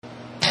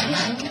Welcome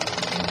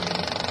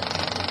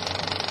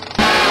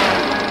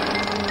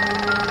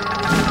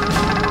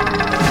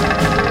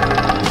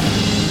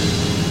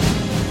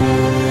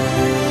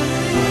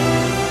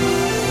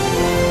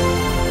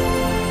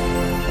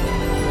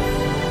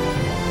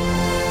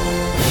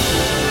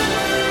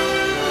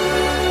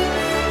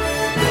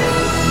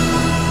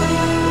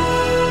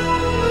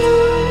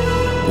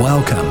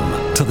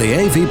to the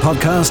AV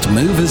Podcast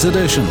Movies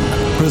Edition,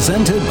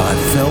 presented by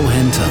Phil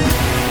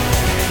Hinton.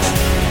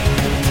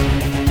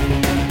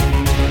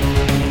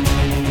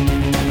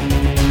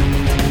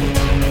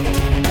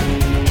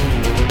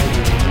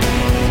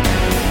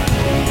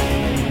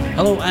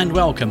 Hello and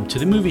welcome to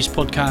the Movies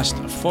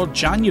Podcast for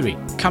January.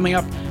 Coming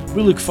up,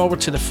 we look forward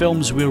to the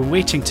films we're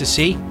waiting to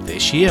see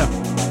this year.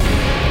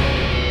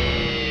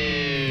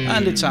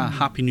 And it's a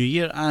Happy New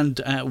Year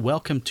and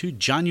welcome to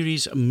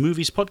January's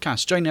Movies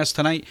Podcast. Joining us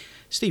tonight,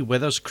 Steve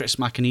Withers, Chris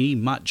McInerney,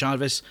 Matt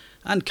Jarvis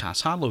and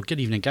Cass Harlow. Good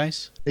evening,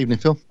 guys. Evening,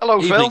 Phil.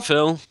 Hello, Evening,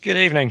 Phil. Good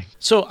evening.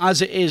 So,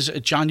 as it is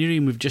January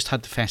and we've just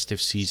had the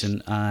festive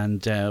season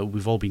and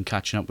we've all been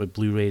catching up with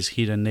Blu-rays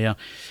here and there,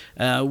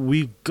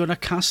 we're going to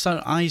cast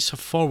our eyes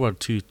forward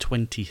to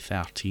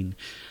 2013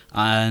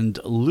 and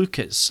look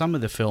at some of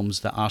the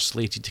films that are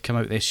slated to come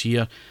out this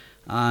year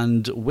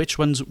and which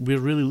ones we're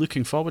really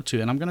looking forward to.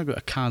 And I'm going to go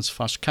to Kaz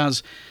first.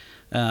 Kaz,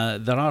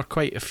 there are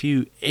quite a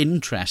few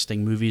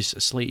interesting movies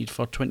slated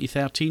for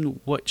 2013.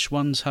 Which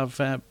ones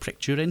have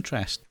pricked your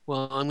interest?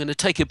 Well, I'm going to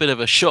take a bit of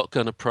a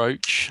shotgun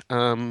approach.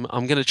 I'm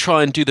going to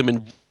try and do them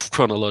in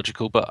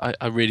chronological, but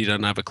I really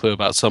don't have a clue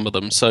about some of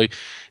them. So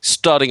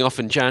starting off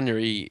in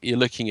January, you're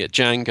looking at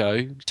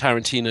Django,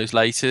 Tarantino's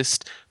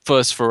latest,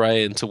 first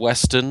foray into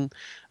Western,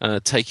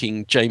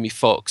 taking Jamie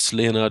Foxx,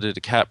 Leonardo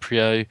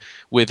DiCaprio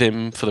with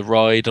him for the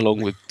ride,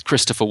 along with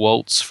Christopher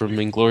Waltz from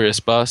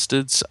Inglourious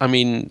Basterds. I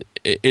mean,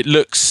 it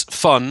looks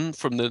fun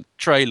from the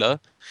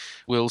trailer.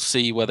 We'll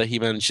see whether he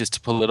manages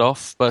to pull it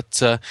off,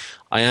 but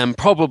I am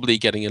probably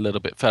getting a little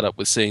bit fed up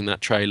with seeing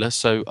that trailer,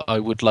 so I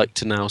would like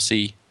to now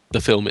see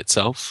the film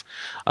itself.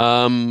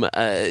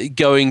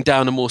 Going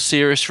down a more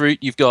serious route,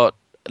 you've got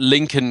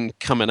Lincoln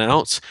coming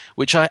out,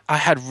 which I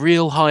had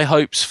real high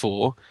hopes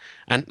for,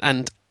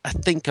 and I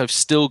think I've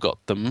still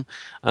got them.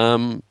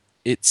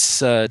 It's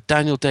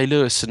Daniel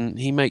Day-Lewis, and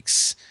he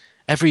makes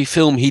every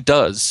film he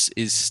does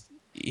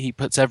he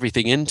puts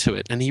everything into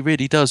it, and he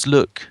really does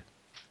look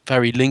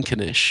very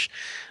Lincolnish.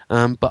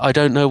 But I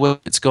don't know whether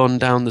it's gone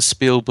down the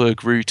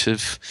Spielberg route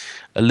of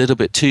a little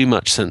bit too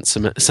much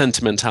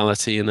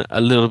sentimentality and a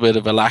little bit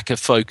of a lack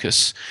of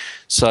focus.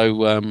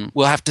 So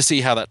we'll have to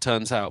see how that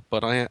turns out.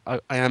 But I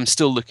am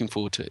still looking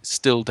forward to it.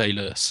 Still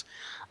Day-Lewis.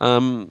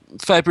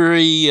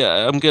 February,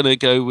 I'm going to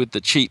go with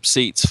the cheap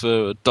seats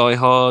for Die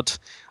Hard.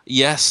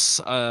 Yes,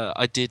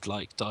 I did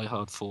like Die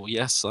Hard 4.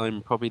 Yes,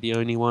 I'm probably the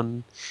only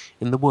one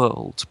in the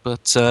world,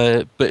 but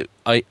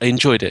I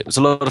enjoyed it. It was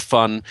a lot of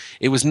fun.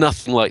 It was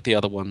nothing like the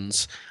other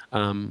ones,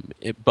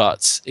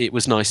 but it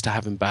was nice to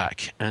have him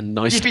back and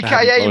nice to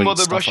have him blowing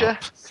Mother stuff Russia.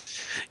 up.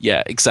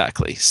 Yeah,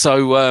 exactly.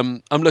 So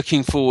I'm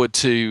looking forward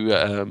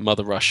to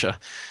Mother Russia.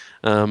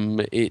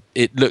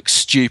 It looks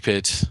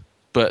stupid,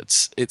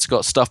 but it's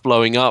got stuff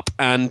blowing up,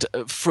 and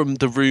from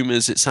the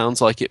rumours it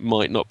sounds like it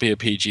might not be a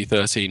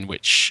PG-13,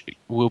 which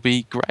will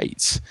be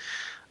great.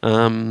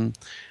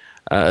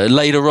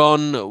 Later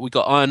on, we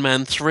got Iron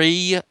Man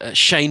 3,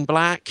 Shane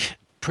Black.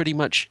 Pretty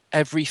much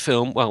every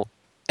film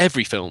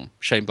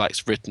Shane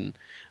Black's written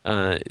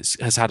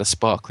has had a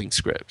sparkling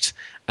script,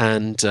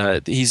 and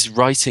he's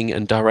writing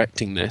and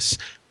directing this.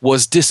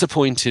 Was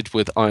disappointed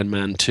with Iron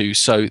Man 2,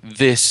 so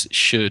this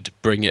should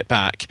bring it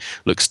back.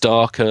 Looks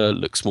darker,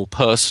 looks more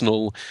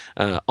personal.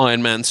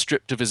 Iron Man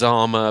stripped of his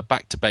armor,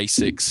 back to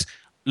basics.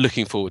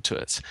 Looking forward to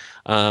it.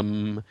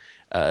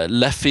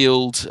 Left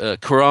field,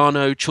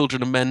 Carano,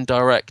 Children of Men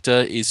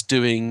director, is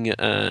doing,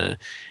 I'm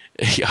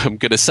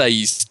going to say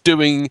he's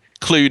doing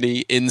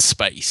Clooney in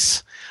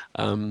space.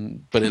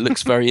 But it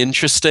looks very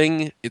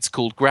interesting. It's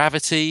called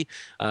Gravity.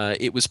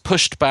 It was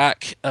pushed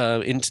back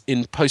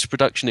in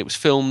post-production. It was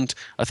filmed,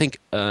 I think,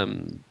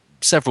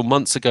 several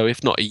months ago,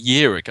 if not a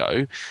year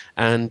ago,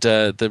 and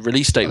the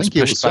release date was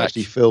pushed back. I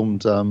think it was actually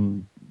filmed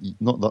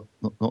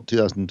not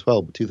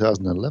 2012, but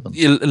 2011.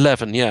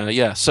 11,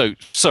 yeah. So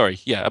sorry,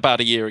 about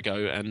a year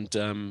ago,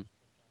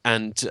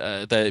 and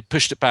they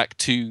pushed it back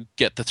to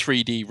get the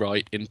 3D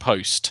right in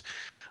post.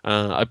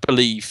 I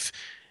believe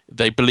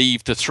they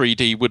believed the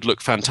 3D would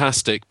look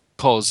fantastic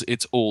because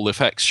it's all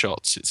effects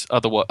shots. It's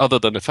other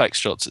than effects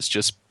shots, it's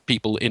just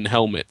people in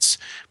helmets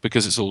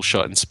because it's all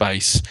shot in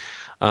space.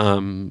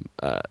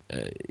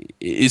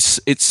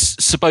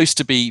 It's supposed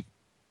to be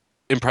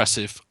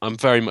impressive. I'm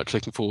very much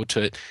looking forward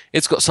to it.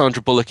 It's got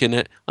Sandra Bullock in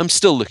it. I'm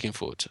still looking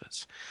forward to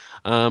it.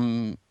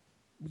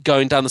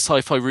 Going down the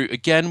sci-fi route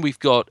again, we've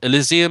got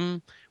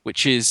Elysium,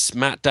 which is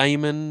Matt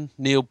Damon,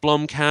 Neil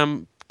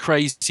Blomkamp,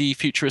 crazy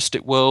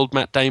futuristic world,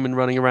 Matt Damon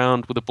running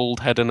around with a bald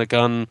head and a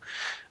gun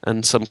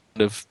and some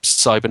kind of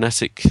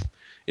cybernetic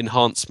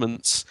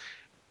enhancements.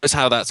 That's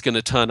how that's going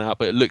to turn out,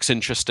 but it looks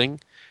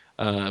interesting.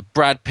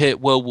 Brad Pitt,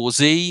 World War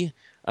Z,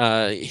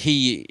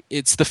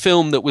 It's the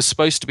film that was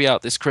supposed to be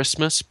out this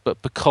Christmas,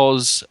 but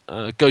because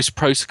Ghost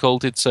Protocol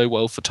did so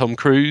well for Tom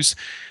Cruise,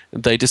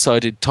 they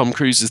decided Tom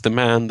Cruise is the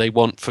man they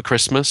want for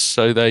Christmas.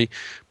 So they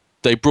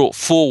brought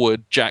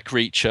forward Jack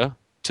Reacher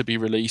to be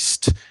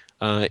released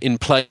in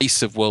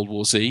place of World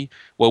War Z.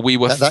 Well, we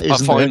were that isn't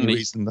the finally. only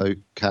reason, though,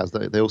 Kaz.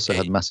 They also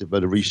had massive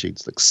load of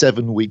reshoots, like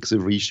 7 weeks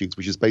of reshoots,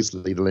 which is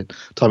basically the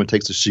time it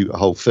takes to shoot a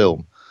whole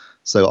film.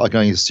 So I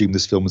can only assume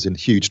this film was in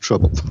huge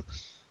trouble.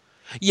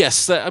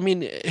 Yes, I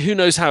mean, who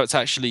knows how it's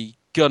actually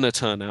gonna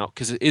turn out,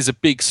 because it is a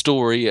big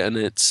story and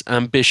it's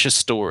ambitious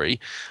story.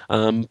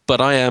 But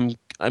I'm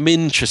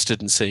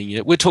interested in seeing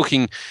it. We're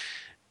talking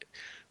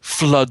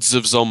floods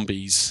of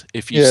zombies.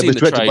 If you've seen but the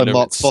directed trailer, by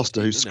Mark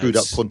Foster, who screwed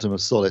up Quantum of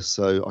Solace,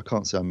 so I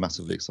can't say I'm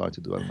massively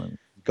excited at the moment.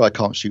 The guy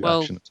can't shoot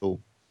action at all.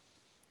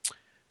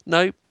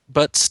 No,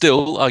 but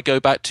still, I go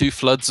back to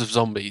floods of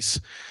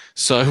zombies.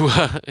 So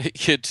it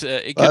could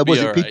be was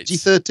all it right.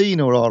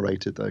 PG-13 or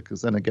R-rated, though?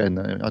 Because then again,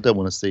 I don't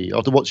want to see...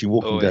 After watching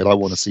Walking Dead, I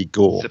want to see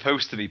gore. It's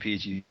supposed to be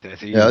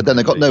PG-13. Yeah, then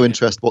I got no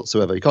interest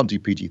whatsoever. You can't do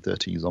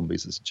PG-13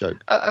 zombies. It's a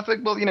joke. I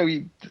think, well,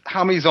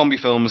 how many zombie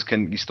films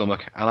can you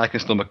stomach? And I can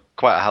stomach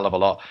quite a hell of a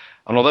lot.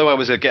 And although I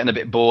was getting a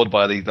bit bored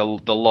by the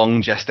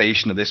long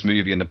gestation of this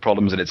movie and the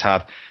problems that it's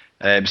had,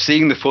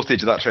 seeing the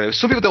footage of that trailer,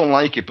 some people don't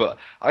like it, but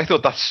I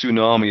thought that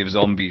tsunami of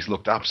zombies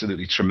looked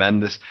absolutely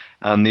tremendous.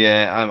 And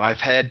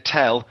I've heard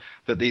tell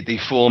that they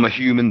form a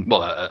human,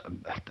 a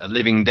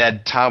living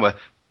dead tower,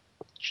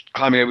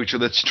 climbing over each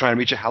other to try and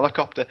reach a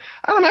helicopter.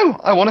 I don't know.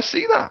 I want to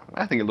see that.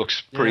 I think it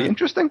looks pretty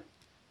interesting.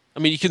 I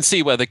mean, you can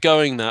see where they're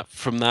going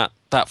from that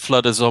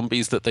flood of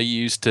zombies that they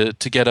used to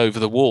get over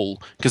the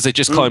wall, because they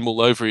just climb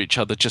all over each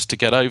other just to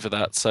get over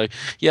that. So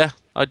yeah,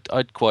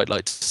 I'd quite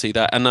like to see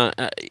that.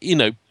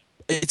 And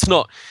it's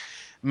not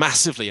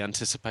massively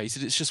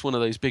anticipated. It's just one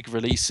of those big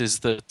releases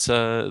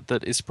that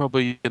is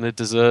probably going to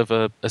deserve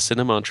a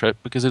cinema trip,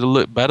 because it'll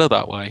look better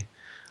that way.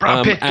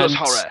 Brad Pitt does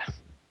horror.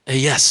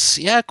 Yes,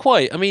 yeah,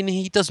 quite. I mean,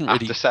 he doesn't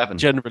really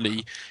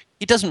generally.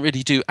 He doesn't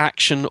really do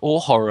action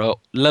or horror,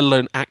 let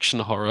alone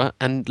action horror,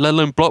 and let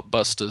alone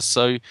blockbusters.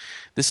 So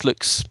this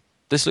looks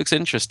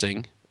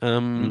interesting.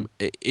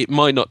 It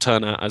might not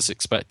turn out as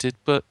expected,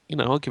 but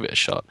I'll give it a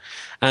shot.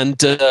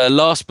 And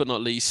last but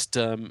not least,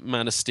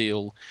 Man of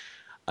Steel.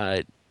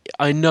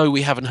 I know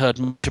we haven't heard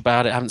much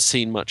about it, haven't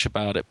seen much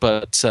about it,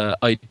 but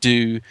I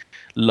do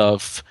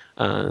love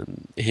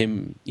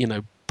him,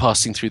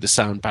 passing through the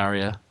sound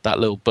barrier. That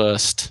little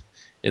burst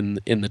in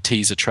the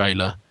teaser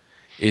trailer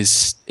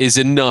is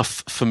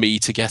enough for me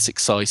to get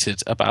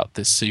excited about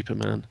this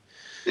Superman.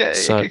 Yeah,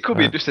 so, it could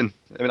be interesting.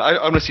 I mean, I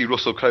want to see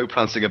Russell Crowe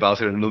prancing about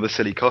in another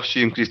silly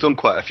costume, because he's done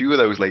quite a few of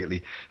those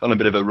lately. On a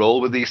bit of a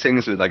roll with these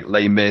things, with like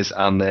Les Mis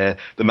and the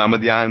Man with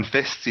the Iron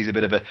Fists. He's a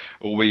bit of a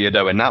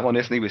weirdo in that one,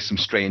 isn't he? With some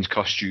strange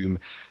costume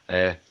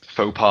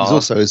faux pas. He's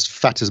also as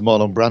fat as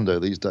Marlon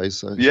Brando these days.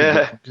 So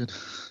yeah,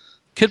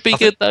 could be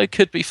good though.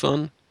 Could be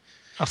fun.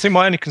 I think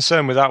my only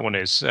concern with that one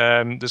is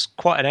there's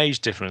quite an age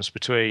difference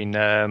between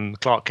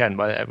Clark Kent,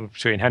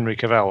 between Henry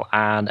Cavill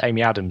and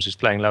Amy Adams, who's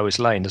playing Lois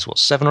Lane. There's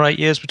 7 or 8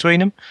 years between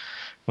them.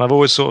 And I've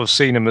always sort of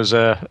seen him as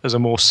a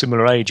more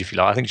similar age, if you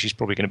like. I think she's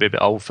probably going to be a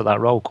bit old for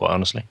that role, quite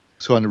honestly.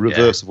 It's kind of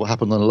reverse of what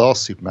happened on the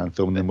last Superman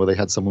film, then, where they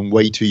had someone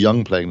way too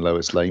young playing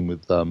Lois Lane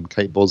with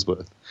Kate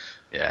Bosworth.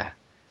 Yeah.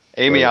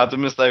 Amy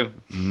Adams, though.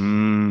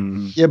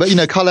 Yeah,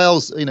 but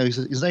Kal-El's,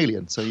 he's an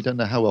alien, so you don't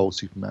know how old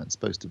Superman's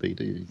supposed to be,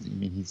 do you? I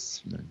mean,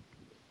 he's,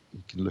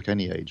 he can look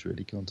any age,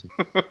 really, can't he?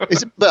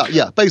 But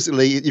yeah,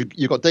 basically,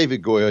 you've got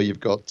David Goyer, you've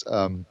got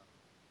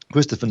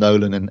Christopher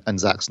Nolan and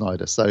Zack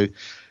Snyder, so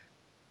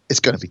it's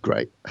going to be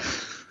great.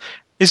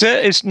 It's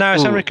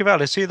Henry Cavill.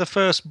 Is he the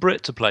first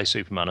Brit to play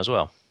Superman as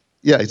well?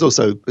 Yeah, there's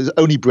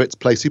only Brits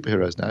play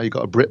superheroes now. You've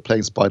got a Brit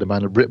playing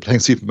Spider-Man, a Brit playing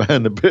Superman,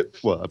 and a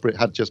Brit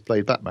had just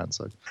played Batman.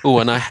 So. Oh,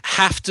 and I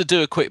have to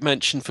do a quick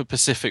mention for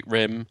Pacific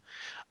Rim.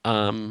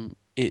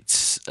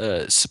 It's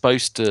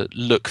supposed to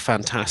look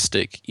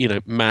fantastic,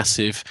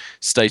 massive,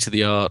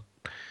 state-of-the-art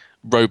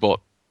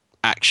robot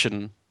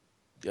action.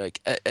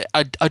 Like,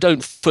 I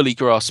don't fully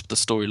grasp the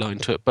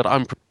storyline to it, but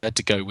I'm prepared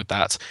to go with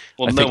that.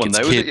 Well, no one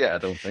knows it yet, I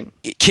don't think.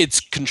 Kids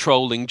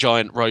controlling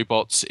giant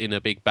robots in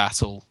a big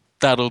battle.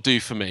 That'll do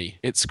for me.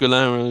 It's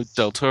Guillermo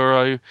del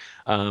Toro,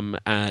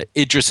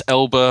 Idris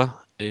Elba,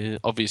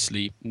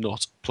 obviously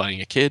not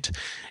playing a kid,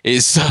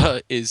 is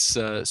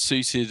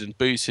suited and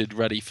booted,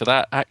 ready for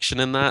that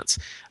action in that.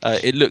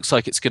 It looks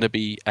like it's going to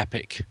be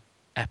epic.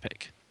 And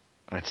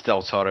it's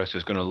Del Toro, so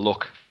it's going to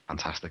look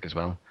fantastic as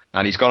well.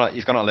 And he's gone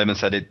on a limb and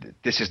said,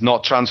 "This is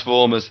not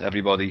Transformers.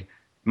 Everybody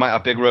might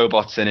have big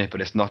robots in it,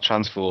 but it's not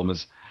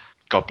Transformers."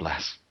 God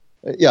bless.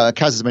 Yeah,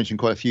 Kaz has mentioned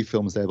quite a few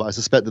films there, but I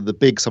suspect that the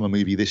big summer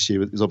movie this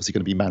year is obviously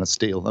going to be Man of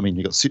Steel. I mean,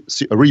 you've got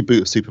a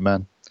reboot of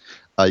Superman.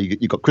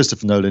 You've got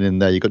Christopher Nolan in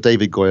there. You've got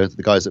David Goyer,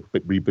 the guys that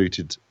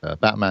rebooted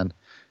Batman.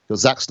 You've got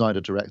Zack Snyder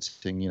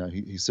directing.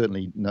 He's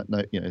certainly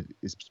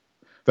is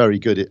very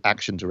good at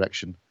action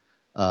direction.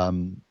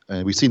 And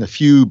we've seen a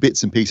few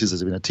bits and pieces.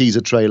 There's been a teaser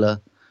trailer,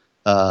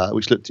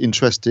 which looked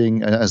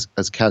interesting. And as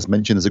Kaz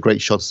mentioned, there's a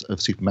great shot of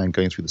Superman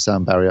going through the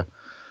sound barrier.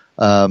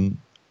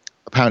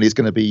 Apparently, it's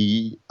going to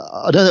be.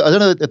 I don't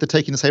know if they're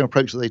taking the same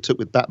approach that they took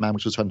with Batman,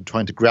 which was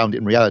trying to ground it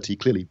in reality.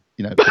 Clearly,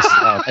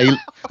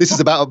 this is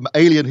about an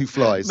alien who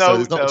flies. So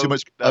there's not too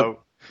much.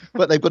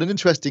 But they've got an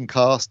interesting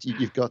cast.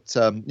 You've got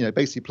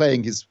basically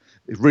playing his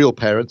real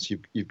parents.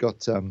 You've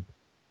got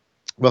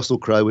Russell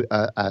Crowe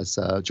as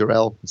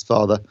Jor-El, his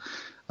father.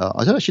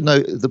 I don't actually know.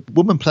 The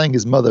woman playing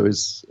his mother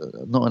is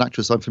not an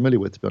actress I'm familiar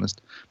with, to be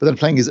honest. But then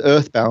playing his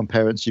Earthbound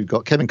parents, you've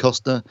got Kevin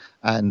Costner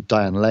and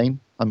Diane Lane.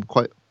 I'm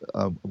quite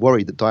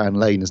worried that Diane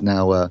Lane is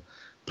now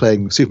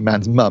playing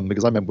Superman's mum,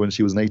 because I remember when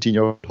she was an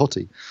 18-year-old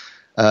hottie.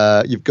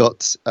 You've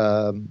got...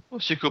 well,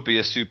 she could be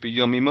a super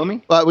yummy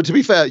mummy. Well, to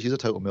be fair, she's a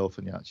total MILF,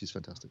 and yeah, she's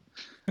fantastic.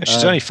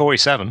 She's only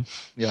 47.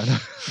 Yeah, I know.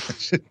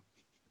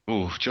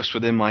 Oh, just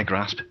within my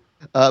grasp.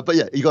 But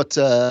yeah, you got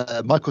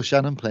Michael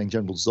Shannon playing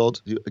General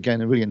Zod, who,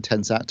 again, a really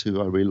intense actor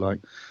who I really like.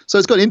 So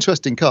it's got an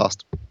interesting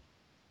cast.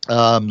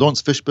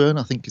 Lawrence Fishburne,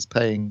 I think, is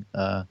playing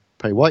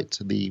Perry White,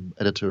 the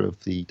editor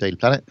of the Daily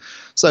Planet.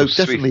 So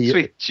definitely,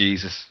 sweet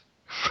Jesus,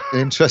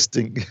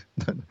 interesting.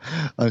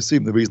 I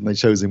assume the reason they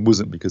chose him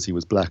wasn't because he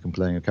was black and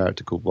playing a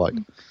character called White.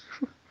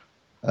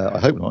 I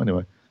hope not,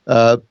 anyway.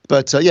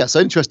 Yeah,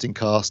 so interesting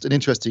cast, an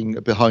interesting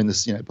behind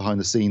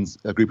the scenes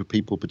group of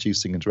people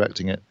producing and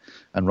directing it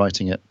and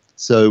writing it.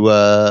 So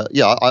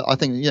I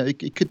think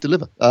it could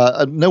deliver.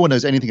 No one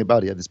knows anything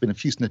about it yet. There's been a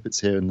few snippets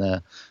here and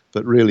there,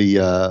 but really,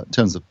 in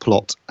terms of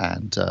plot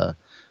and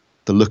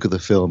the look of the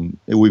film,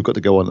 we've got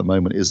to go on at the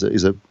moment is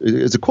a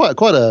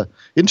quite a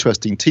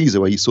interesting teaser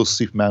where you saw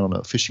Superman on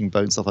a fishing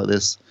boat and stuff like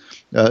this.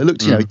 It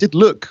looked, it did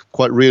look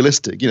quite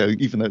realistic.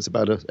 Even though it's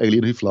about an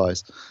alien who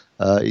flies.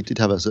 It did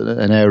have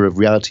an air of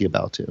reality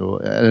about it,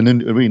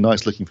 and a really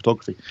nice looking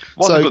photography. It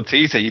was a good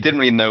teaser. You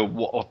didn't really know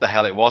what the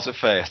hell it was at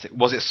first.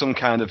 Was it some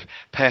kind of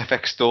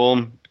perfect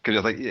storm? Because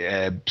it was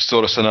like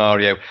sort of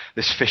scenario,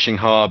 this fishing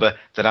harbour,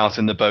 they're out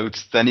in the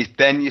boats. Then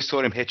you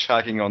saw him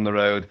hitchhiking on the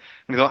road,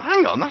 and you thought,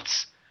 hang on,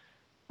 that's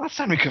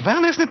Henry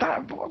Cavill, isn't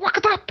it? What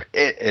could that be?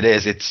 It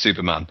is. It's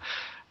Superman,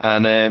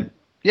 and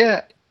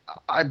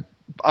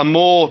I'm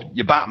more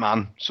your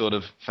Batman sort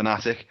of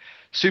fanatic.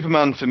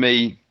 Superman for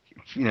me.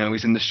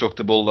 He's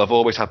indestructible. I've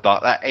always had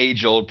that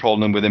age-old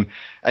problem with him.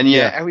 And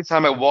every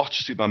time I watch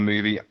a Superman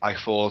movie, I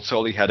fall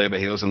totally head over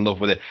heels in love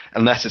with it.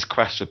 Unless it's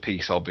Quest for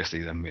Peace,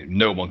 obviously, then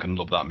no one can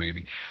love that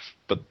movie.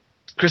 But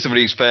Christopher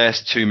Reeve's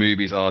first two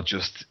movies are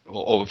just,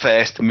 or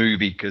first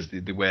movie, because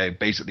they were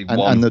basically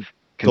one the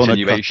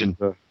continuation.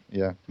 But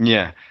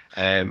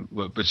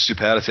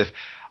superlative.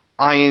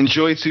 I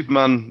enjoyed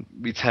Superman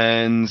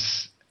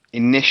Returns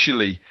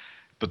initially.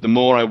 But the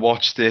more I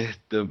watched it,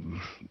 the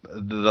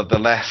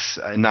less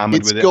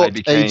enamored with it I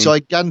became. It's got a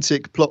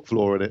gigantic plot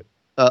flaw in it.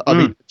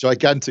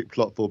 Gigantic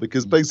plot flaw,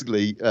 because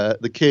basically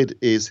the kid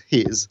is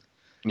his.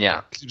 Yeah.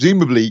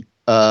 Presumably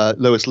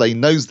Lois Lane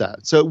knows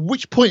that. So at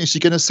which point is she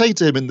going to say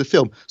to him in the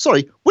film,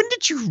 sorry, when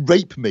did you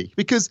rape me?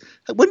 Because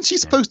when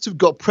she's supposed to have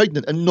got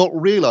pregnant and not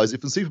realise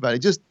it from Superman, it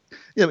just,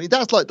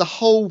 that's like the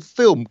whole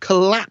film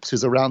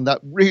collapses around that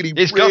really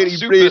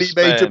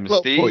major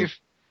plot point.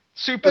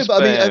 Super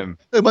sperm.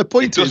 My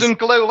point is, it doesn't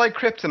glow like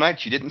kryptonite.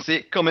 She didn't see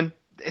it coming.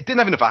 It didn't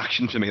have enough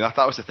action for me. That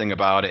was the thing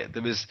about it.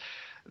 There was,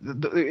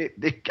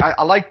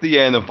 I liked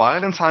the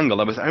violence angle.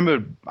 I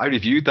remember I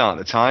reviewed that at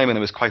the time, and I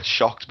was quite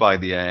shocked by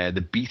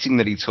the beating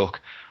that he took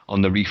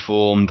on the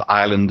reformed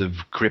island of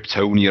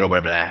Kryptonia, or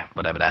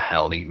whatever the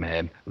hell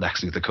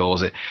Lex Luthor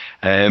calls it.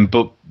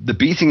 But the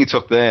beating he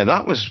took there,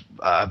 that was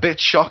a bit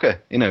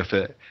shocker.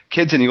 For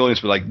kids in the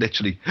audience were like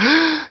literally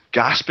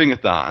gasping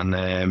at that,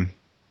 and.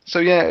 So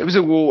it was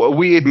a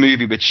weird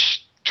movie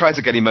which tried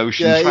to get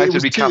emotion, tried to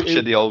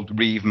recapture the old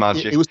Reeve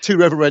magic. It was too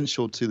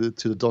reverential to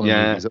the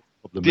Donner movies.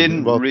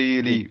 Didn't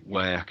really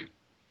work.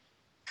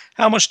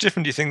 How much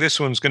different do you think this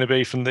one's going to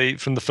be from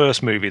the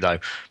first movie, though?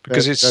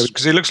 Because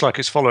it looks like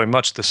it's following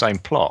much the same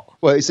plot.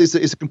 Well, it's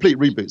a complete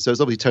reboot, so it's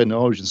obviously telling an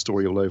origin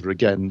story all over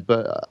again.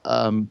 But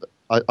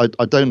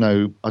I don't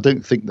know. I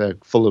don't think they're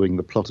following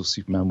the plot of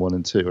Superman 1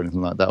 and 2 or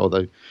anything like that.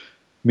 Although,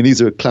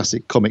 these are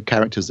classic comic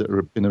characters that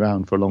have been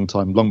around for a long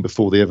time, long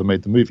before they ever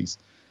made the movies.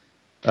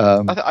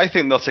 I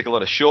think they'll take a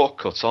lot of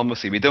shortcuts.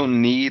 Obviously, we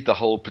don't need the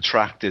whole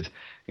protracted,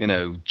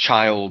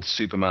 child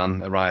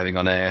Superman arriving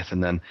on Earth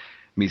and then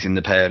meeting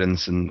the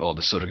parents or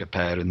the surrogate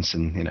parents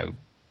and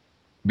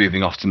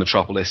moving off to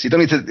Metropolis. You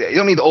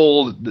don't need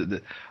all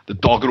the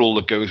doggerel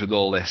that goes with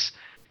all this,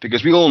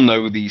 because we all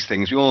know these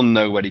things. We all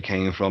know where he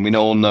came from. We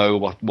all know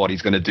what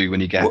he's going to do when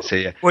he gets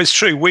here. Well, it's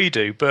true, we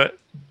do, but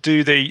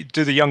do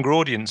the younger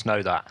audience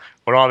know that,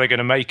 or are they going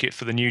to make it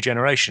for the new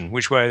generation?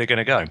 Which way are they going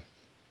to go?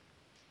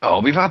 Oh,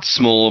 we've had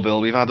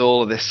Smallville, we've had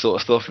all of this sort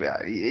of stuff.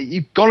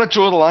 You've got to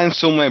draw the line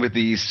somewhere with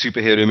these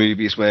superhero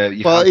movies where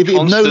you. Well, if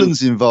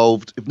Nolan's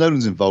involved,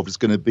 it's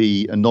going to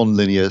be a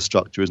non-linear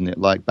structure, isn't it?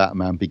 Like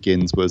Batman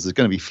Begins, whereas there's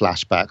going to be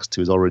flashbacks to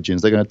his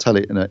origins. They're going to tell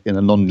it in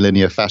a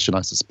non-linear fashion,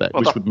 I suspect,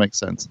 which would make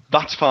sense.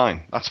 That's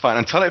fine,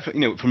 and tell it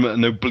from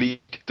an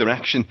oblique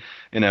direction.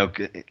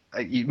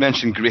 You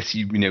mentioned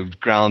gritty,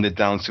 grounded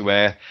down to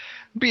earth.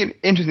 It'd be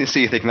interesting to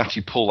see if they can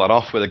actually pull that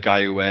off with a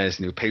guy who wears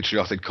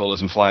patriotic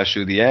colours and flies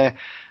through the air.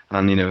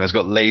 and has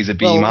got laser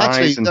beam eyes.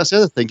 Actually, And that's the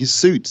other thing. His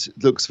suit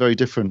looks very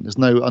different. There's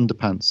no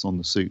underpants on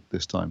the suit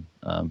this time,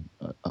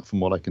 from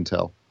what I can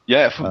tell.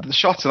 yeah, from the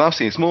shots that I've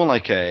seen, it's more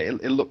like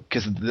it look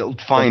because the little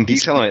fine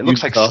detail on it. It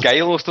looks like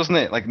scales, doesn't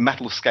it? Like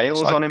metal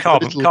scales like on him.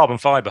 Carbon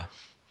fiber.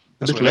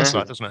 That's what it looks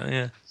little like, doesn't it?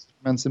 Yeah.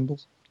 Man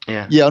symbols.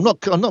 Yeah. Yeah, I'm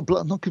not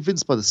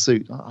convinced by the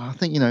suit. I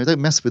think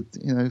don't mess with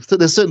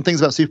There's certain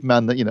things about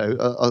Superman that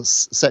are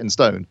set in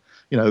stone.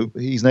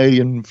 He's an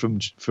alien from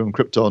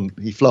Krypton.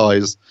 He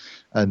flies,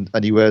 and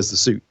he wears the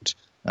suit.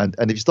 And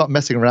if you start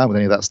messing around with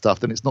any of that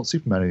stuff, then it's not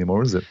Superman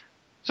anymore, is it?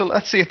 So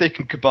let's see if they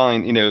can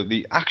combine,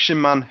 the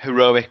action man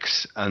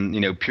heroics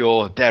and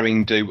pure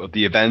daring do of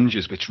the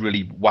Avengers, which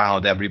really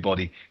wowed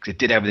everybody because it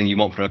did everything you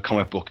want from a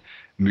comic book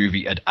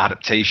movie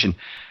adaptation.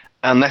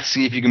 And let's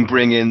see if you can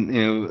bring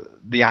in,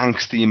 the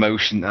angst, the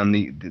emotion, and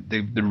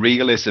the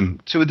realism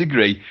to a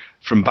degree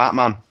from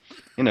Batman.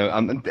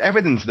 And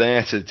everything's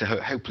there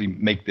to hopefully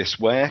make this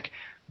work.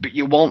 But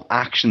you want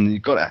action.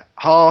 You've got a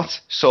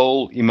heart,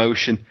 soul,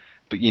 emotion,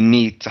 but you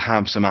need to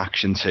have some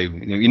action too.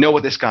 You know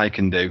what this guy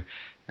can do.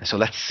 So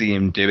let's see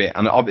him do it.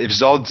 And if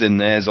Zod's in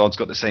there, Zod's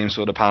got the same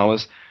sort of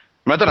powers.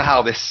 I don't know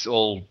how this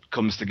all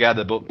comes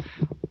together, but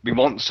we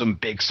want some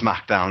big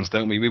smackdowns,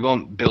 don't we? We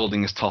want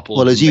buildings toppled.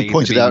 Well, as you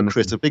pointed out,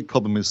 Chris, a big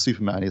problem with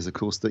Superman is, of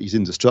course, that he's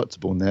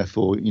indestructible, and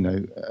therefore,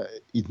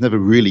 he's never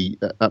really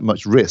at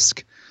much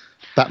risk.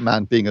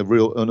 Batman, being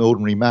an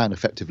ordinary man,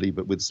 effectively,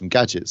 but with some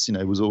gadgets,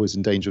 was always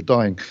in danger of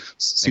dying.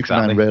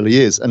 Superman rarely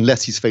is,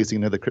 unless he's facing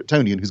another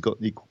Kryptonian who's got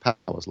equal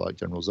powers like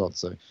General Zod.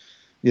 So,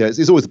 yeah,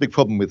 it's always a big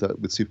problem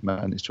with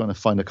Superman. It's trying to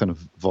find a kind of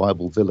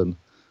viable villain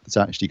that's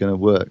actually going to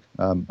work,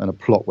 and a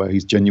plot where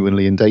he's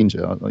genuinely in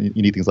danger.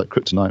 You need things like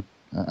kryptonite.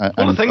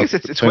 Well, the thing is,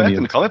 it's worked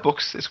in the comic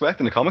books. It's worked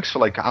in the comics for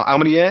like how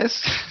many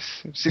years?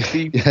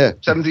 60,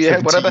 70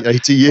 years, whatever.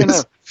 80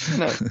 years.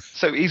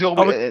 So he's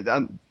always...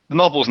 the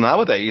novels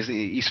nowadays,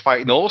 he's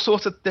fighting all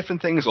sorts of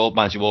different things, all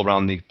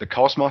around the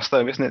cosmos,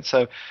 though, isn't it?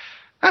 So,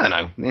 I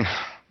don't know.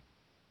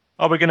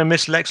 Are we going to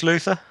miss Lex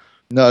Luthor?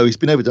 No, he's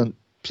been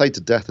played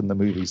to death in the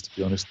movies, to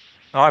be honest.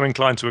 I'm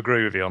inclined to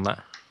agree with you on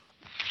that.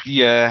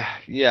 Yeah,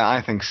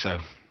 I think so.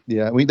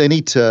 Yeah, they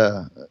need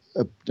to...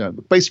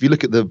 basically,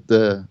 look at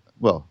the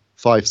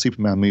 5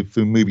 Superman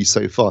movies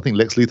so far. I think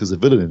Lex Luthor's a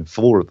villain in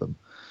 4 of them.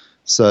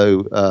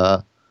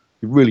 So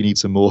you really need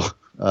some more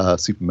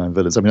Superman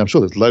villains. I mean, I'm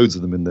sure there's loads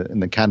of them in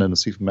the canon of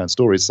Superman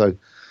stories. So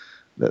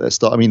let's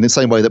start. I mean, the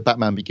same way that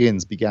Batman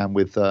Begins began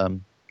with,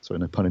 sorry,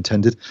 no pun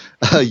intended,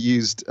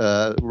 used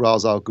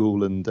Ra's al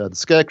Ghul and the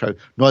Scarecrow,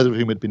 neither of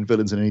whom had been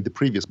villains in any of the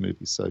previous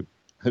movies. So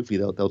hopefully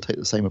they'll take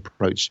the same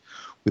approach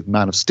with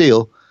Man of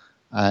Steel.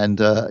 And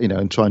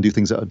and try and do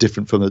things that are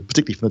different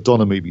particularly from the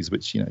Donner movies,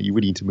 which you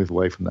really need to move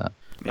away from that.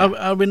 Yeah.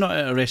 Are we not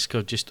at a risk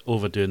of just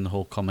overdoing the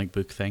whole comic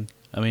book thing?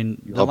 I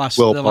mean, the last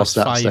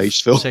 5,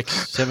 stage,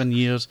 6, 7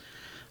 years,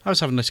 I was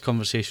having this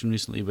conversation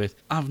recently with.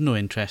 I have no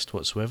interest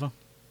whatsoever.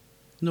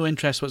 No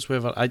interest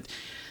whatsoever.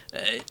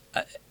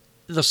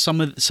 There's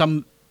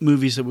some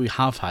movies that we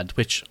have had,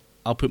 which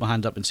I'll put my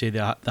hand up and say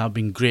there have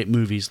been great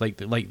movies, like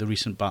the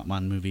recent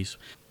Batman movies.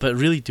 But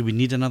really, do we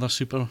need another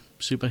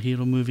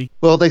superhero movie?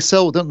 Well, they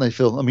sell, don't they,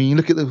 Phil? I mean, you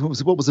look at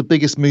what was the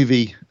biggest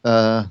movie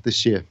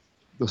this year?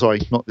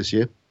 Sorry, not this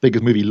year.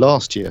 Biggest movie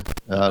last year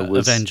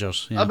was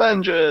Avengers. Yeah.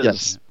 Avengers.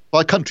 Yes,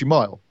 by a country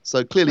mile.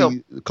 So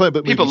clearly, comic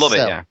book people movies love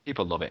sell. it. Yeah,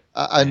 people love it.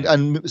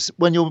 And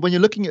when you're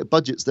looking at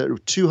budgets that are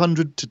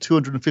 $200 to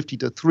 $250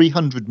 to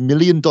 $300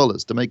 million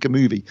to make a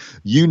movie,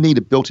 you need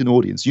a built-in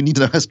audience. You need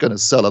to know how it's going to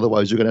sell.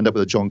 Otherwise, you're going to end up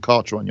with a John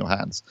Carter on your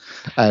hands.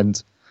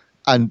 And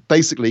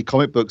basically,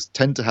 comic books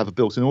tend to have a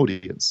built-in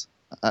audience,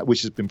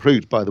 which has been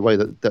proved by the way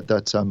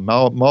that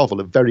Marvel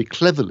have very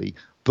cleverly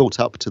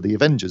built up to the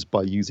Avengers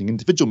by using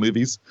individual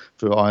movies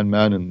for Iron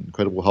Man and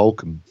Incredible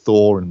Hulk and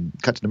Thor and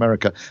Captain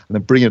America, and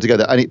then bringing them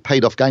together, and it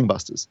paid off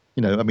gangbusters.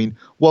 I mean,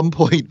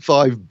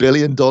 $1.5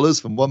 billion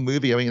from one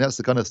movie. I mean, that's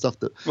the kind of stuff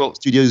that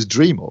studios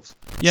dream of.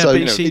 Yeah, so,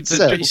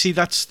 but you see,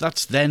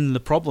 that's then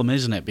the problem,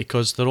 isn't it?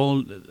 Because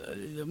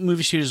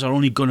movie studios are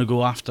only going to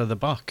go after the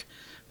buck.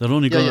 They're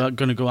only going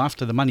to go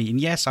after the money.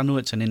 And yes, I know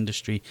it's an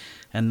industry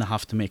and they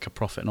have to make a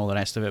profit and all the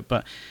rest of it,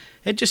 but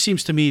it just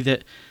seems to me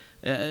that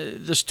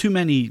there's too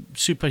many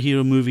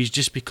superhero movies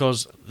just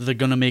because they're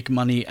going to make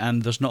money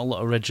and there's not a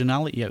lot of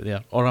originality out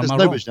there. Or am I wrong?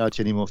 There's no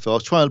originality anymore, Phil. I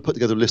was trying to put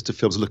together a list of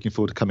films I'm looking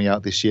forward to coming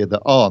out this year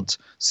that aren't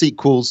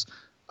sequels,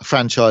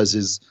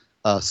 franchises,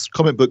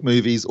 comic book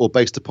movies, or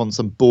based upon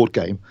some board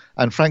game.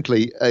 And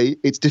frankly,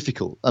 it's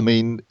difficult. I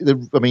mean,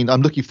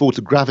 I'm looking forward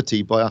to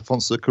Gravity by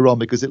Alfonso Cuarón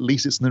because at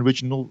least it's an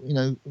original,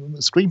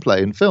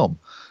 screenplay and film.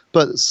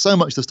 But so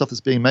much of the stuff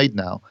that's being made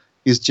now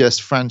is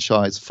just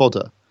franchise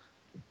fodder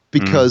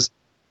because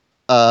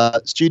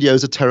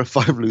studios are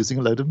terrified of losing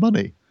a load of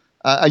money.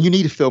 And you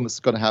need a film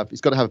that's got to have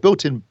a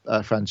built-in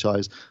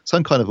franchise,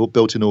 some kind of a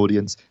built-in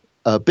audience,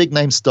 a big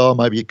name star.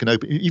 Maybe you can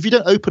open. If you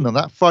don't open on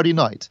that Friday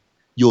night,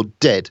 you're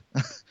dead.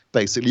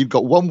 Basically, you've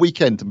got one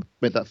weekend to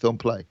make that film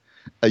play.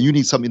 You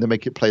need something to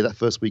make it play that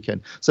first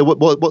weekend. So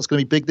what's going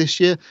to be big this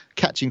year?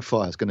 Catching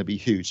Fire is going to be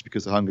huge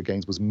because The Hunger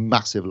Games was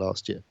massive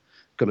last year.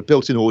 got a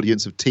built-in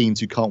audience of teens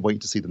who can't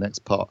wait to see the next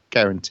part,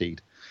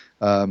 guaranteed.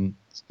 Man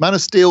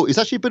of Steel is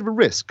actually a bit of a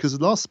risk because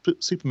the last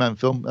Superman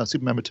film,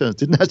 Superman Returns,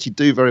 didn't actually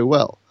do very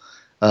well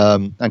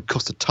and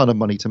cost a ton of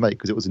money to make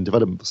because it was in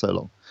development for so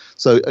long.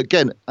 So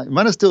again,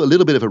 Man of Steel a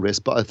little bit of a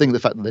risk, but I think the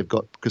fact that they've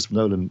got Christopher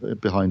Nolan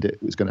behind it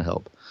is going to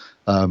help.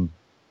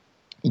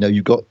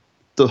 You've got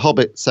The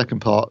Hobbit second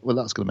part. Well,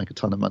 that's going to make a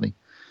ton of money,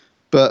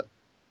 but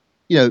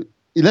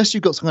unless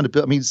you've got some kind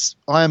of,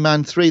 Iron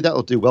Man 3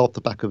 that'll do well off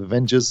the back of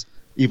Avengers.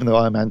 Even though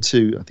Iron Man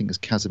 2, I think as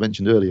Kaz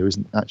mentioned earlier,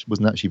 wasn't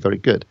actually very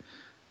good.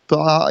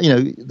 But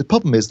the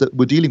problem is that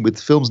we're dealing with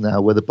films now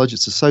where the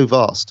budgets are so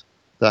vast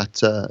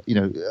that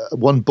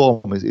one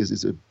bomb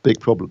is a big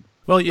problem.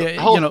 Well,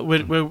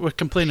 we're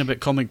complaining about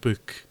comic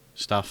book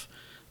stuff.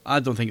 I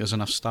don't think there's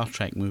enough Star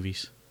Trek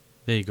movies.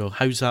 There you go.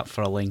 How's that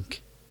for a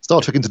link?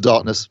 Star Trek Into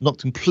Darkness. Not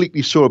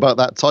completely sure about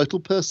that title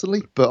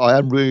personally, but I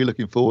am really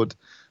looking forward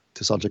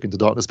to Star Trek Into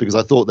Darkness because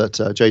I thought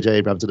that J.J.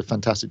 Abrams did a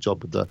fantastic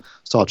job with the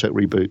Star Trek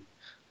reboot.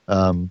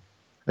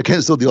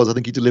 Against all the odds, I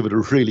think he delivered a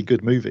really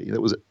good movie.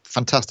 It was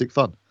fantastic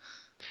fun.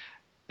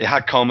 It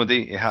had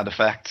comedy, it had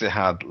effects, it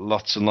had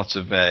lots and lots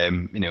of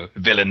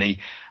villainy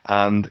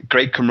and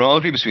great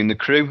camaraderie between the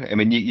crew. I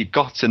mean, you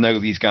got to know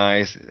these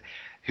guys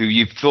who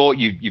you've thought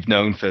you've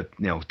known for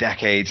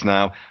decades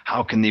now.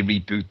 How can they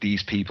reboot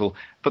these people?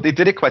 But they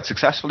did it quite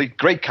successfully.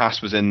 Great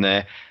cast was in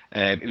there.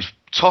 It was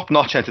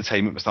top-notch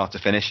entertainment from start to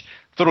finish.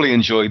 Thoroughly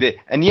enjoyed it.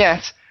 And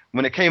yet,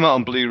 when it came out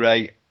on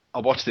Blu-ray, I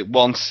watched it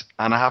once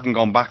and I haven't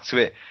gone back to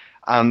it.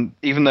 And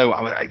even though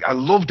I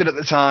loved it at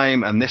the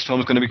time, and this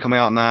film's going to be coming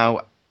out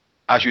now,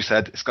 as you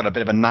said, it's got a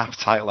bit of a naff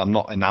title. I'm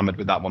not enamored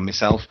with that one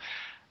myself.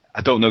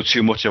 I don't know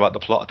too much about the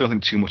plot. I don't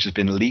think too much has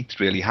been leaked,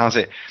 really, has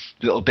it?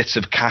 Little bits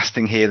of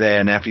casting here, there,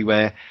 and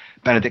everywhere.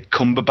 Benedict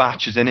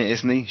Cumberbatch is in it,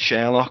 isn't he?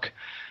 Sherlock.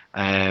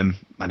 And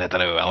I don't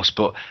know who else,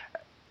 but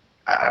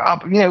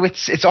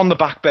it's on the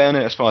back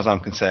burner as far as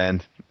I'm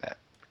concerned.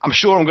 I'm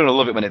sure I'm going to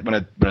love it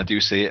when I do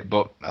see it,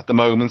 but at the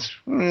moment,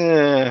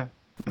 it's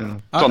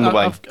on the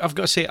way. I've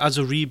got to say, as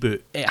a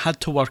reboot, it had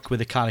to work with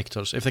the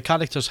characters. If the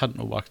characters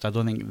hadn't worked, I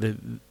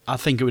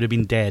think it would have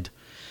been dead.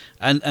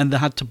 And they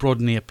had to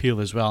broaden the appeal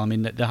as well. I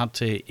mean, they had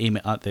to aim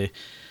it at the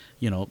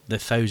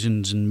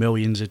thousands and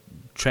millions of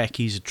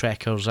Trekkies and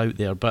Trekkers out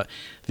there, but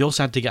they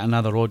also had to get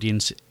another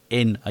audience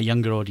in, a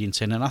younger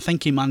audience in, and I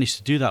think he managed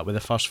to do that with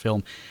the first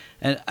film.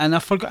 And I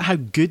forgot how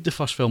good the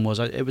first film was.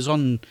 It was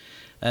on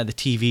the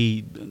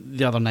TV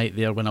the other night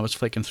there when I was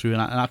flicking through,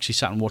 and I actually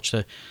sat and watched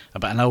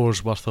about an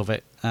hour's worth of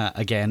it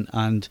again,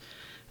 and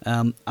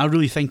I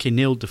really think he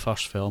nailed the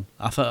first film.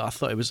 I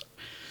thought it was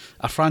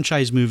a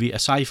franchise movie, a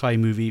sci-fi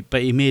movie,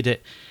 but he made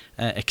it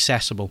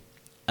accessible.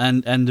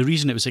 And the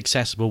reason it was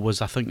accessible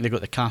was I think they got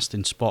the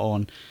casting spot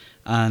on,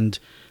 and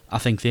I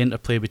think the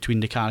interplay between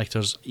the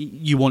characters,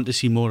 you want to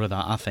see more of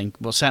that, I think.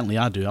 Well, certainly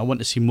I do. I want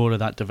to see more of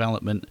that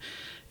development.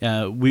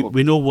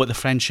 We know what the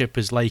friendship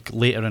is like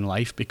later in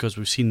life because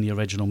we've seen the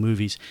original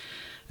movies.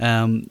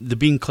 They're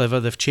being clever.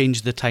 They've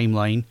changed the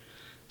timeline,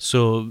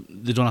 so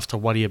they don't have to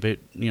worry about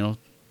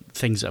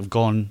things that have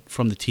gone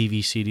from the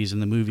TV series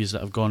and the movies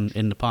that have gone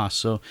in the past.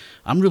 So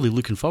I'm really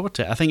looking forward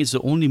to it. I think it's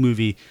the only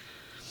movie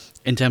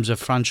in terms of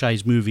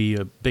franchise movie,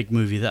 a big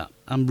movie, that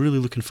I'm really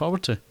looking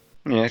forward to.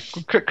 Yeah,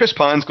 Chris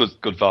Pine's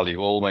good value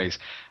always,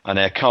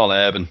 and Carl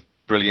Urban,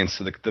 brilliant.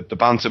 So the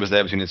banter was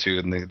there between the two,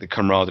 and the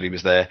camaraderie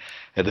was there.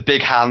 The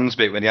big hands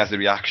bit when he has the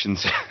reaction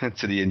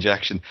to the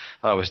injection,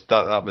 that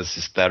was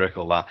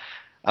hysterical. That,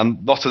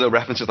 and lots of the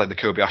references like the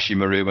Kobayashi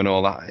Maru and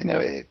all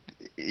that.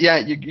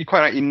 You're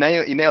quite right. You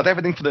nailed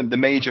everything for the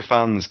major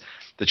fans,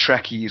 the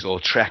Trekkies or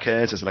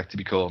Trekkers as they like to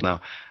be called now,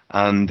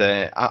 and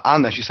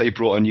as you say,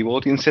 brought a new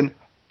audience in.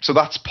 So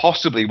that's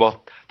possibly what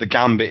the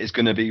gambit is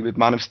going to be with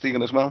Man of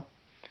Steel as well.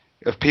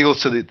 Appeal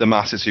to the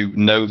masses who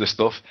know the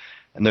stuff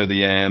and know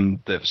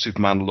the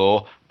Superman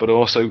lore, but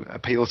also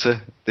appeal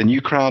to the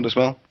new crowd as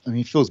well. I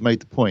mean, Phil's made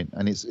the point,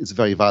 and it's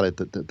very valid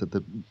that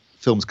the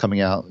films coming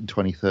out in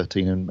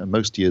 2013 and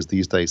most years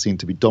these days seem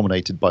to be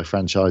dominated by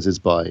franchises,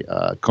 by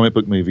comic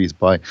book movies,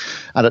 by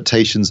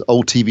adaptations,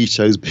 old TV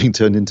shows being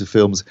turned into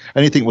films,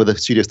 anything where the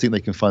studios think they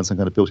can find some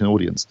kind of built-in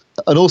audience.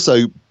 And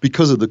also,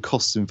 because of the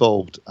costs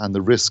involved and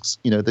the risks,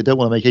 they don't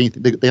want to make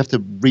anything. They have to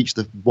reach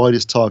the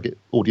widest target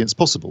audience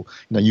possible.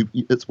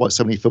 That's why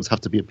so many films have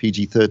to be a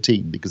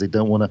PG-13, because they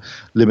don't want to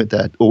limit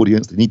their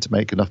audience. They need to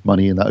make enough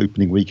money in that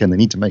opening weekend. They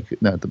need to make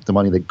the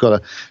money. They've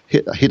got to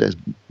hit as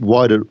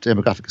wider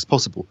demographic as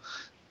possible.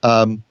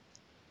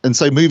 And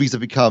so movies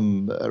have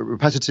become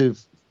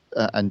repetitive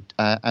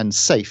and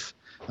safe,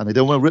 and they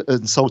don't want to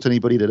insult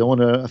anybody. They don't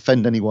want to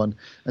offend anyone.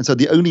 And so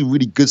the only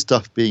really good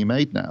stuff being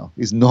made now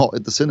is not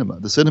at the cinema.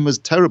 The cinema's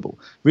terrible,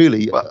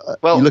 really. You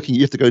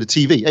have to go to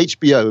TV,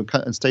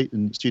 HBO and state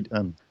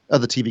and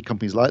other TV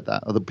companies like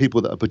that are the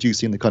people that are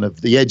producing the kind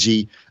of the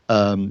edgy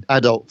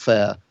adult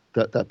fare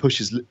that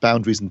pushes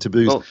boundaries and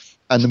taboos.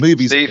 And the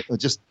movies, Steve, are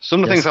just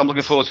some of the things I'm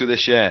looking forward to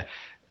this year.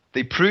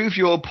 They prove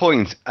your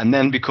point and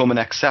then become an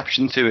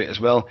exception to it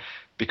as well,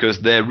 because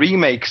they're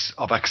remakes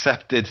of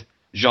accepted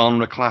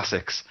genre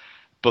classics,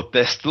 but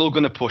they're still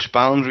going to push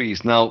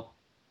boundaries. Now,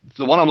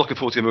 the one I'm looking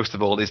forward to most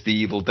of all is The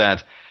Evil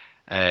Dead.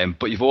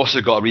 But you've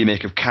also got a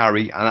remake of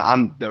Carrie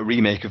and a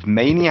remake of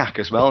Maniac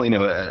as well.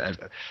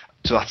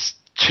 So that's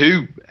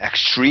two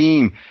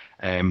extreme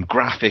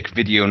graphic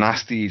video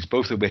nasties,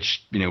 both of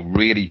which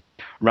really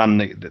ran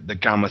the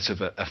gamut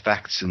of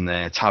effects and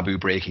taboo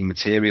breaking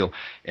material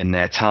in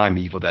their time.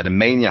 Evil Dead and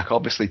Maniac,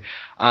 obviously.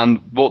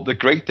 And what the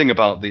great thing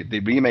about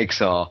the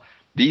remakes are,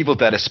 The Evil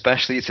Dead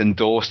especially, it's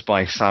endorsed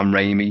by Sam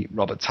Raimi,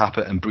 Robert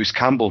Tappert, and Bruce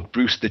Campbell,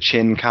 Bruce the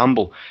Chin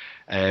Campbell.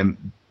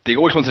 They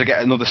always wanted to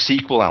get another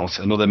sequel out,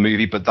 another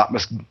movie, but that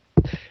was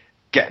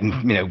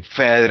getting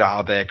further out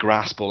of their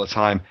grasp all the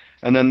time.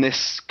 And then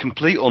this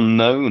complete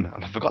unknown,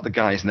 and I forgot the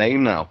guy's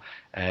name now,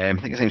 I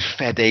think his name's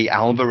Fede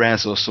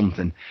Alvarez or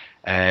something,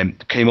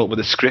 came up with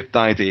a script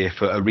idea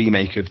for a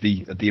remake of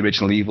the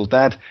original Evil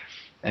Dead,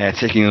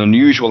 taking an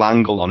unusual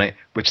angle on it,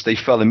 which they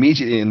fell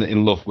immediately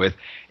in love with.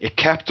 It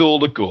kept all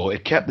the gore,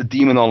 it kept the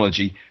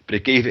demonology, but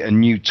it gave it a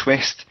new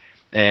twist.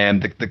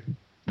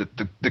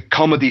 The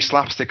comedy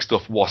slapstick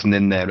stuff wasn't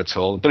in there at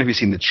all. I don't know if you've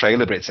seen the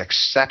trailer, but it's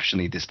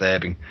exceptionally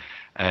disturbing.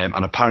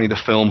 And apparently the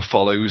film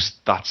follows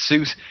that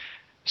suit.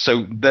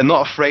 So they're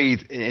not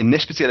afraid in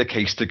this particular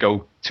case to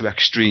go to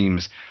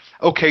extremes.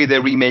 Okay,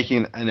 they're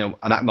remaking an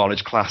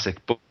acknowledged classic,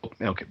 but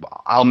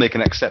I'll make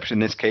an exception in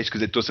this case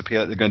because it does appear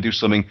that they're going to do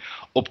something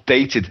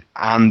updated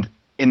and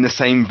in the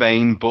same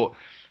vein, but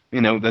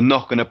they're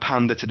not going to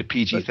pander to the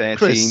PG-13.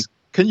 Chris,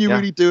 can you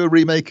really do a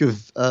remake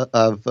of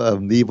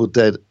The Evil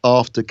Dead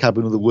after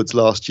Cabin in the Woods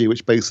last year,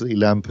 which basically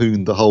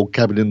lampooned the whole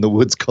Cabin in the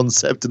Woods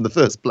concept in the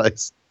first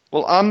place?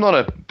 Well, I'm not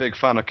a big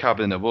fan of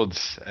Cabin in the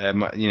Woods.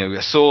 I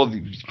saw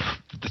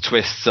the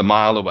twists a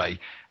mile away.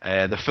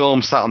 The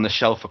film sat on the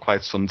shelf for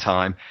quite some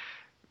time.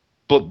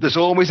 But there's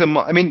always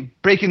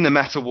breaking the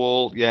meta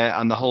wall,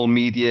 and the whole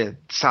media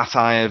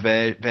satire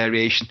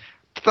variation,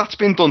 that's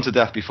been done to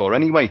death before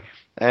anyway.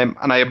 And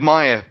I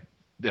admire,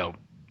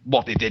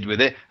 what they did with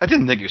it. I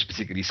didn't think it was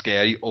particularly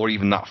scary or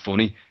even that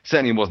funny.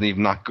 Certainly wasn't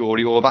even that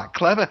gory or that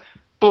clever.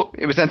 But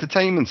it was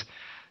entertainment.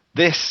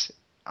 This,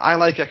 I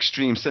like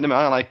extreme cinema.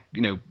 I like,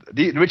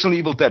 the original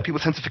Evil Dead. People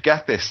tend to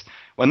forget this.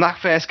 When that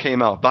first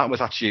came out, that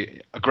was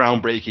actually a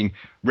groundbreaking,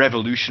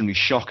 revolutionary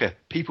shocker.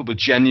 People were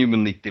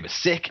they were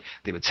sick,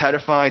 they were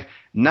terrified.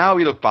 Now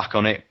we look back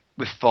on it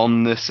with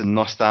fondness and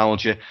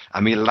nostalgia,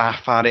 and we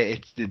laugh at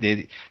it.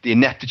 It's the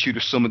ineptitude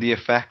of some of the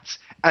effects.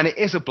 And it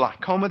is a black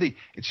comedy.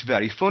 It's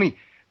very funny.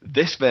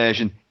 This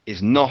version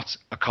is not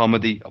a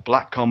comedy, a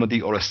black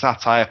comedy, or a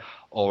satire,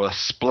 or a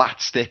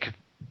splat stick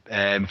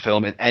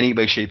film in any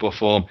way, shape, or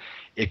form.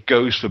 It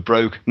goes for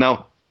broke.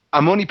 Now,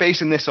 I'm only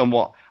basing this on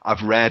what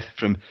I've read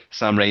from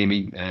Sam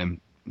Raimi,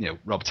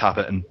 Rob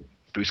Tappert, and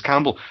Bruce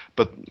Campbell.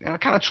 But I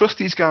kind of trust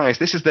these guys.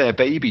 This is their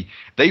baby.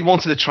 They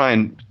wanted to try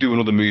and do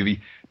another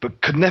movie,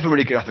 but could never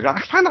really get off the ground.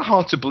 I find that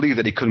hard to believe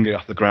that they couldn't get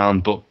off the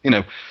ground. But,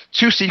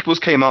 two sequels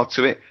came out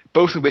to it,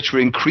 both of which were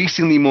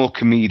increasingly more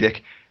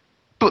comedic.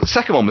 But the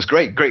second one was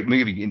great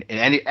movie in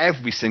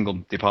every single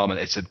department.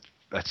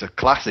 It's a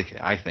classic,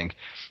 I think.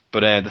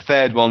 But the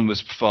third one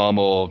was far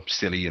more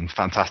silly and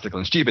fantastical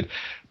and stupid.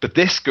 But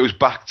this goes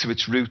back to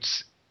its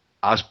roots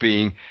as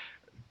being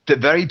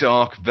very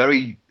dark,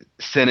 very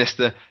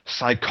sinister,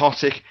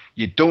 psychotic.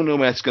 You don't know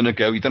where it's going to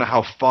go. You don't know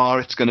how far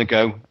it's going to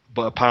go.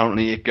 But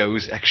apparently it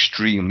goes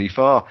extremely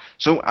far.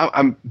 So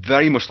I'm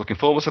very much looking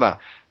forward to that.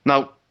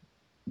 Now,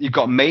 you've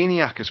got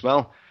Maniac as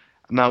well.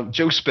 Now,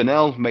 Joe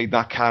Spinell made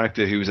that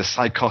character who was a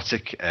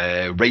psychotic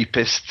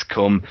rapist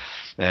come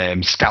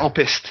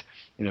scalpist,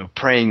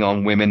 preying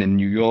on women in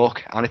New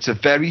York. And it's a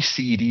very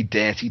seedy,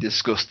 dirty,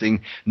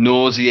 disgusting,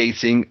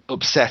 nauseating,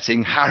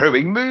 upsetting,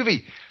 harrowing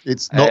movie.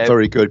 It's not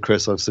very good,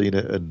 Chris. I've seen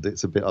it, and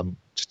it's a bit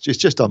it's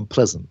just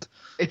unpleasant.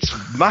 It's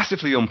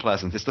massively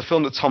unpleasant. It's the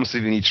film that Tom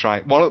Savini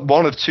tried,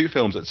 one of two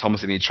films that Tom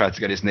Savini tried to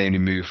get his name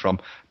removed from.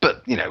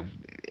 But,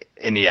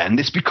 in the end,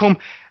 it's become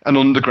an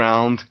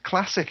underground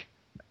classic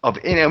of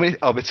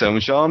its own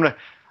genre.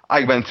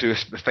 I went through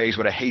a phase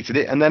where I hated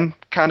it and then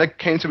kind of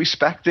came to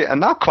respect it and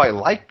now quite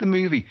like the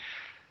movie.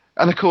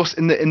 And of course,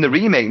 in the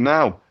remake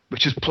now,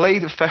 which has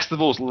played at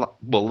festivals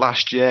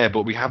last year,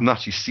 but we haven't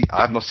actually seen.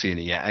 I've not seen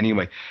it yet.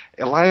 Anyway,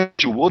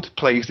 Elijah Wood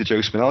plays the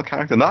Joe Spinell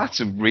character, and that's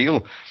a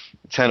real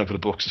turn up for the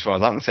books as far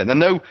as I'm concerned. I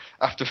know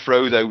after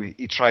Frodo,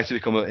 he tried to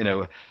become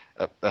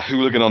a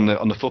hooligan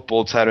on the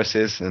football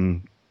terraces,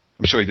 and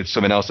I'm sure he did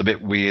something else a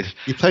bit weird.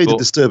 He played a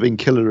disturbing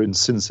killer in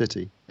Sin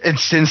City. In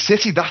Sin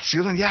City, that's the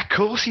other one. Yeah, of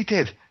course he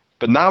did.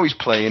 But now he's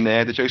playing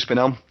the Joe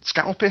Spinell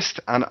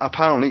scalpist, and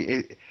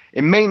apparently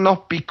it may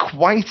not be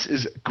quite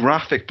as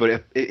graphic,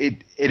 but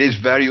it is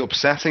very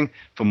upsetting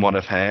from what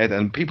I've heard.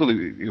 And people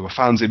who are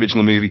fans of the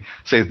original movie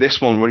say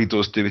this one really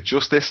does do it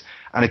justice,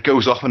 and it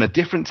goes off on a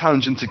different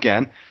tangent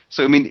again.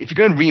 So I mean, if you're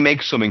going to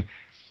remake something,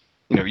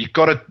 you've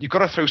got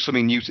to throw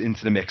something new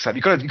into the mix.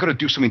 You've got to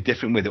do something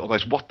different with it.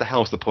 Otherwise, what the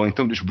hell's the point?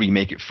 Don't just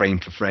remake it frame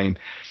for frame.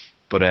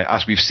 But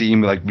as we've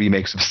seen with like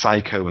remakes of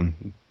Psycho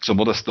and some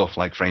other stuff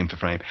like frame for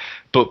frame.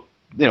 But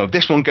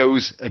this one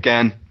goes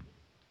again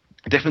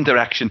a different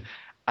direction,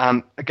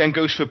 and again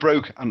goes for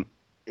broke and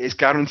is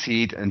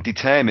guaranteed and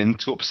determined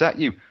to upset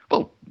you.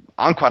 Well,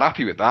 I'm quite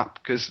happy with that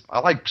because I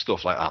like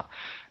stuff like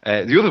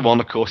that. The other one,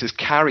 of course, is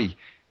Carrie,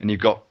 and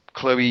you've got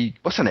Chloe.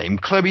 What's her name?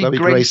 Chloe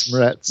Grace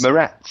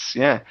Moretz.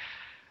 Yeah.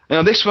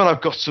 Now this one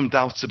I've got some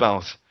doubts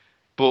about,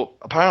 but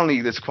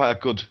apparently there's quite a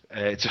good.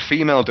 It's a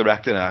female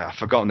director. I've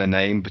forgotten her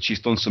name, but she's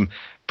done some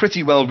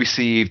pretty well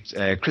received,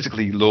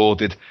 critically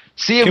lauded,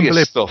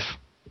 serious stuff.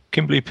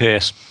 Kimberly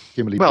Peirce.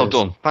 Well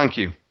done, thank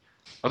you.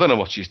 I don't know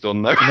what she's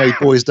done though.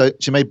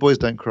 She made Boys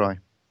Don't Cry.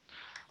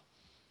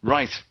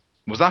 Right.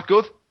 Was that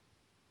good?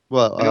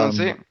 Well,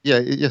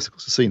 yes, of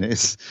course I've seen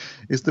it.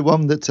 It's the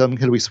one that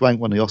Hilary Swank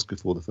won the Oscar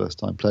for the first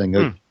time, playing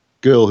a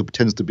girl who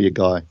pretends to be a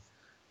guy.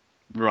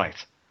 Right.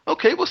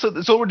 Okay, well, so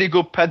there's already a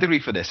good pedigree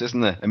for this,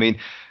 isn't there? I mean,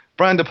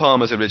 Brian De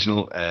Palma's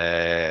original,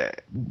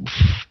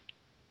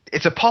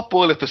 it's a pot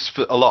boiler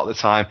for a lot of the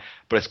time,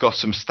 but it's got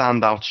some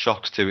standout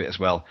shocks to it as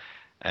well.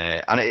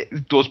 And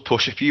it does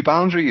push a few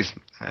boundaries.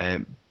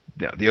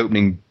 The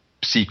opening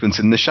sequence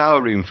in the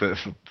shower room,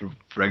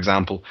 for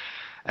example.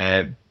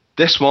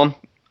 This one,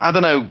 I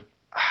don't know.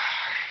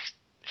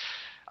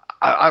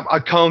 I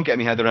can't get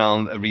my head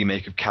around a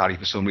remake of Carrie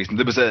for some reason.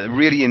 There was a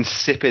really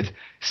insipid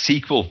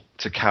sequel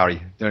to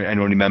Carrie.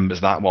 Anyone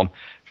remembers that one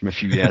from a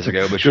few years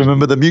ago? Do you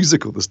remember the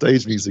musical, the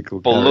stage musical?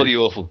 Bloody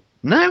awful.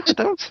 No, I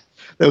don't.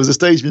 There was a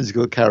stage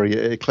musical, Carrie.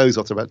 It closed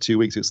after about 2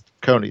 weeks. It's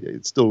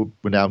still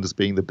renowned as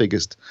being the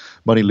biggest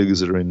money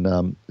loser in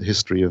the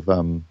history of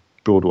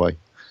Broadway.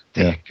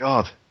 Dear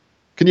God.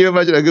 Can you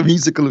imagine a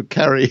musical of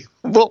Carrie?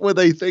 What were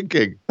they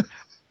thinking?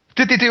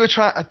 Did they do a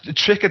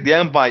trick at the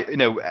end by,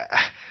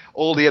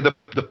 all the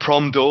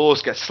prom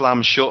doors get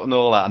slammed shut and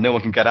all that, and no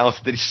one can get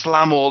out? Did he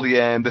slam all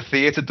the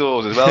theatre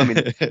doors as well? I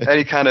mean,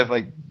 any kind of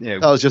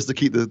that was just to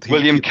keep the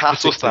William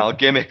Castle style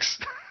gimmicks.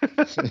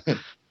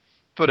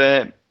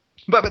 But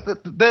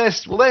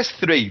there's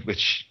three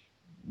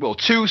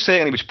two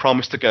certainly which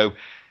promise to go,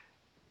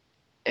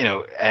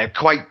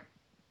 quite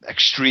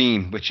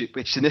extreme, which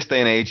in this day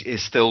and age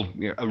is still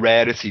a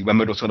rarity when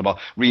we're talking about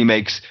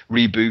remakes,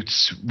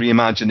 reboots,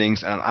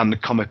 reimaginings, and the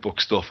comic book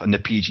stuff and the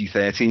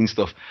PG-13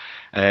 stuff.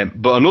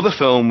 But another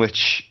film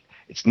which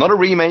it's not a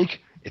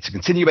remake, it's a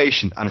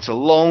continuation, and it's a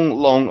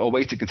long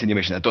awaited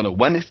continuation. I don't know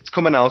when it's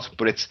coming out,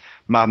 but it's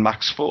Mad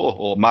Max 4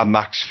 or Mad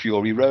Max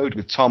Fury Road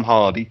with Tom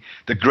Hardy,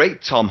 the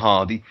great Tom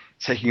Hardy,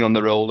 taking on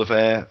the role of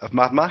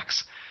Mad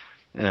Max.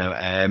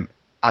 And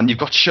you've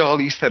got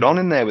Charlize Theron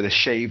in there with a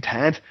shaved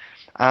head.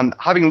 And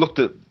having looked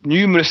at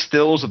numerous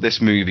stills of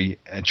this movie,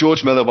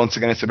 George Miller once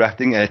again is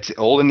directing. It's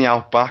all in the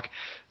outback,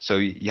 so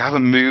you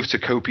haven't moved to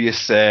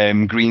copious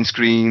green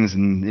screens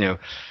and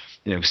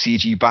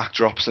CG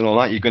backdrops and all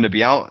that. You're going to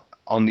be out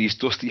on these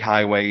dusty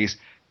highways,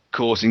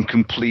 causing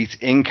complete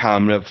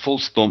in-camera, full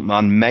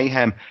stuntman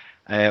mayhem.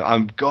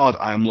 I'm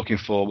looking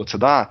forward to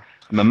that.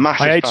 I'm a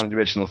massive fan of the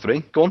original three.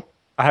 Go on.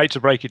 I hate to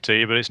break it to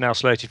you, but it's now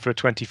slated for a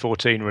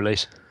 2014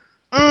 release.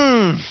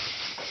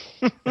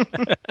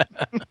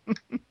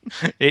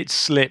 It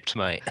slipped,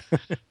 mate.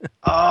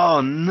 Oh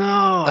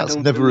no, that's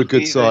never a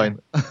good sign.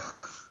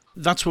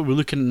 That's what we're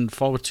looking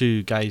forward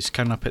to, guys,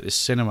 coming up at the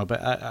cinema.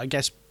 But I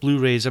guess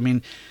Blu-rays,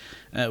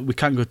 we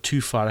can't go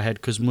too far ahead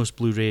because most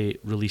Blu-ray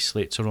release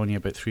slates are only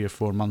about 3 or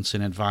 4 months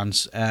in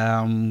advance.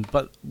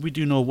 But we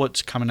do know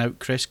what's coming out,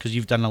 Chris, because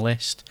you've done a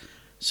list.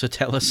 So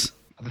tell us.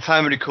 At the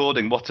time of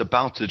recording, what's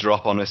about to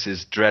drop on us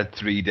is Dread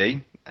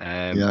 3D.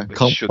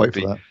 Can't wait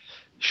for that.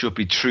 Should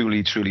be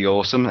truly, truly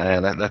awesome.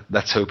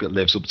 Let's hope it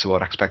lives up to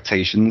our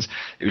expectations.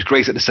 It was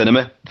great at the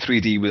cinema.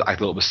 3D, I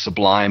thought, was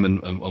sublime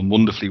and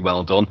wonderfully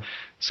well done.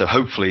 So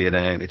hopefully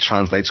it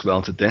translates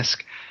well to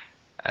disc.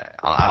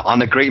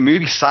 And a great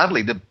movie.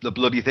 Sadly, the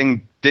bloody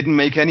thing didn't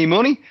make any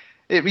money.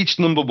 It reached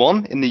number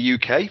 1 in the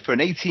UK for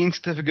an 18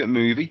 certificate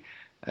movie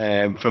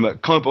from a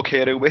comic book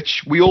hero,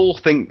 which we all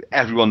think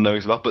everyone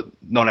knows about, but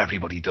not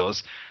everybody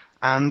does.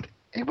 And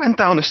it went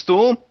down a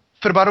storm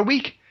for about a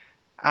week.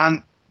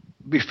 And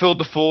we filled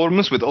the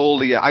forums with all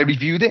the... I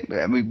reviewed it.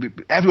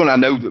 Everyone I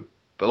know,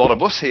 a lot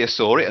of us here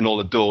saw it and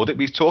all adored it.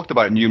 We've talked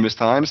about it numerous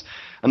times.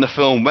 And the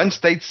film went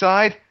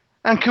stateside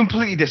and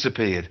completely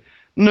disappeared.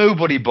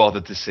 Nobody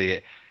bothered to see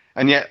it.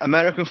 And yet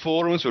American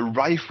forums were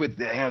rife with...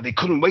 they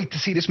couldn't wait to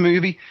see this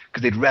movie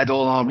because they'd read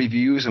all our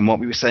reviews and what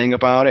we were saying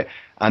about it.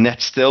 And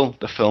yet still,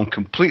 the film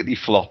completely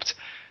flopped.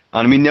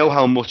 And we know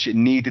how much it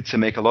needed to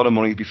make a lot of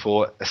money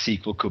before a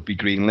sequel could be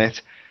greenlit.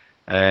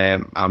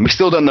 And we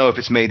still don't know if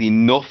it's made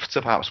enough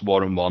to perhaps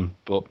warrant one,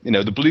 but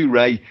the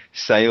Blu-ray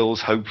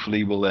sales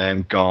hopefully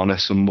will garner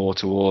some more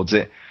towards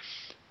it.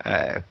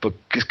 But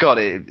it's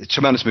a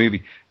tremendous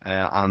movie,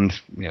 and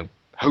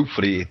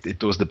hopefully it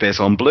does the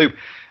biz on Blue.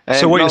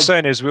 So what you're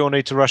saying is we all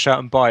need to rush out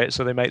and buy it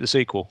so they make the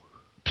sequel.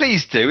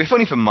 Please do, if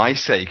only for my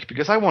sake,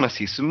 because I want to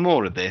see some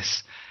more of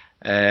this.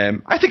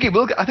 I think it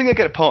will. I think I'll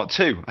get a part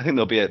 2. I think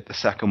there'll be a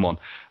second one.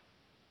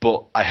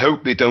 But I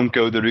hope they don't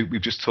go the route we've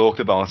just talked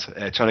about,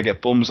 trying to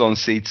get bums on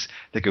seats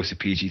that goes to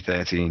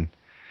PG-13.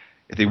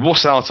 If they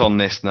wuss out on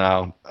this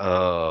now,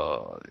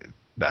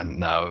 then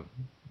no,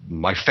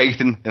 my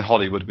faith in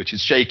Hollywood, which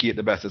is shaky at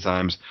the best of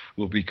times,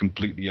 will be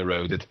completely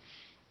eroded.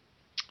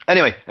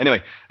 Anyway,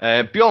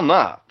 beyond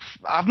that,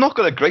 I've not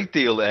got a great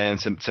deal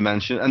to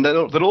mention, and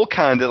they're all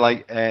kind of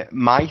like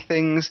my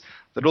things.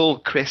 They're all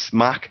Chris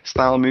Mack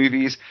style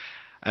movies,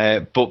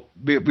 but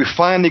we're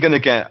finally going to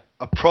get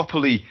a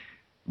properly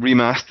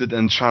remastered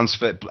and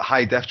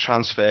high def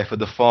transfer for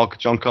The Fog.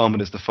 John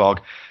Carpenter's The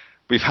Fog.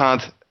 We've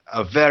had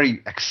a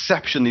very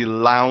exceptionally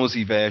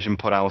lousy version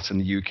put out in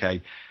the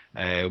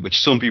UK, which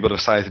some people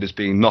have cited as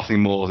being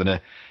nothing more than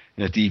a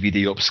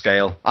DVD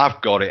upscale.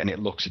 I've got it and it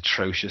looks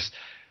atrocious.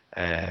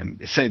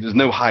 There's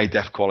no high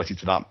def quality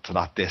to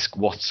that disc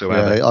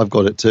whatsoever. Yeah, I've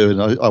got it too,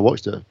 and I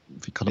watched it a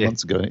few couple of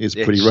months ago, and it is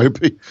pretty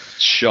ropey.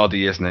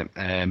 Shoddy, isn't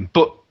it?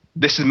 But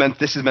this is meant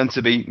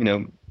to be,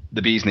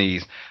 the bee's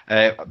knees.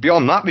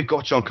 Beyond that, we've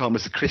got John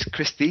Carpenter's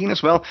Christine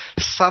as well.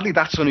 Sadly,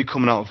 that's only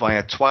coming out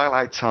via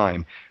Twilight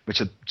Time, which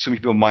some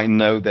people might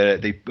know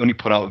that they only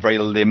put out very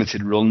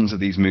limited runs of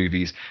these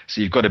movies,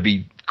 so you've got to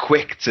be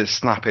quick to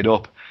snap it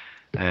up.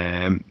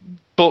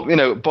 But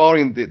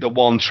barring the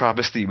one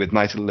travesty with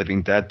Night of the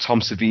Living Dead, Tom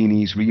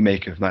Savini's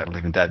remake of Night of the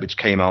Living Dead, which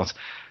came out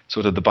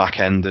sort of the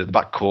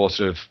back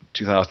quarter of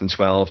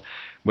 2012,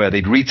 where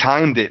they'd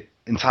retimed it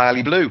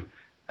entirely blue,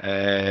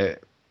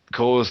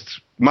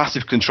 caused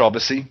massive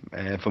controversy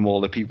from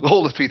all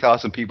the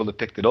 3,000 people that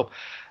picked it up,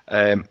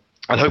 and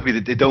hopefully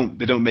they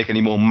don't make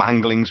any more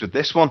manglings with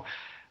this one.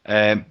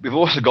 We've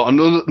also got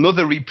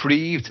another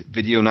reprieved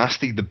video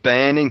nasty, The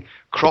Burning.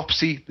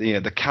 Cropsey,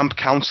 the camp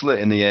counselor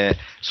in the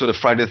sort of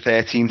Friday the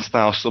 13th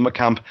style summer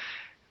camp.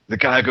 The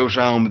guy goes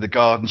around with the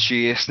garden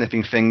shears,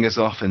 snipping fingers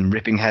off and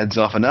ripping heads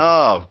off, and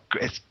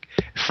it's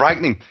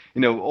frightening.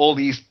 All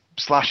these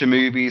slasher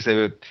movies, they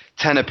were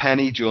 10 a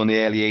penny during the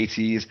early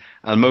 80s,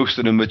 and most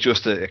of them were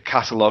just a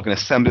catalogue, an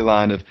assembly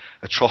line of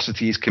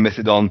atrocities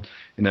committed on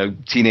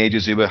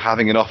teenagers who were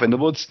having it off in the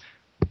woods.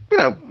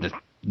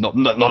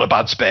 Not a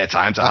bad spare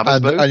time to have.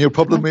 And your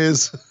problem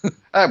is?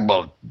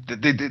 Well,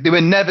 they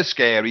were never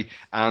scary,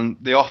 and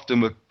they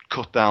often were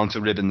cut down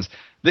to ribbons.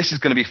 This is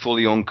going to be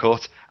fully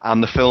uncut,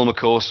 and the film, of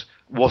course,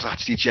 was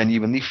actually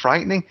genuinely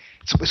frightening.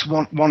 It's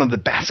one of the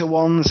better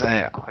ones.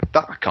 I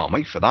can't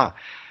wait for that.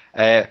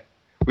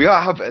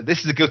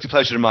 This is a guilty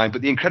pleasure of mine,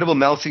 but The Incredible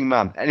Melting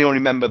Man. Anyone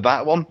remember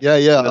that one? Yeah.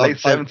 In the late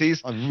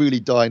 70s? I'm really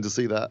dying to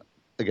see that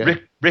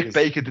again. Rick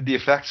Baker did the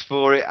effects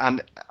for it,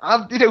 and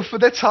for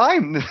their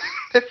time,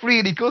 they're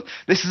really good.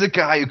 This is a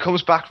guy who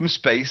comes back from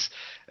space.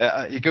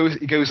 He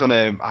goes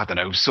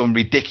on some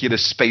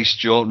ridiculous space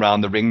jaunt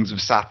around the rings of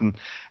Saturn,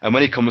 and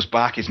when he comes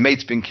back, his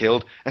mate's been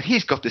killed, and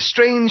he's got this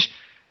strange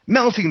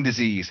melting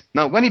disease.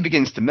 Now, when he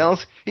begins to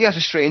melt, he has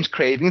a strange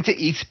craving to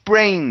eat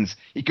brains.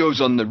 He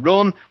goes on the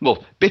run.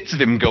 Well, bits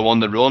of him go on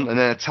the run and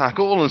then attack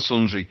all and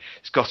sundry.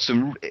 It's got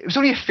it was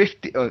only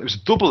it was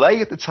a double A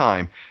at the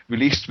time,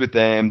 released with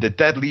The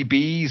Deadly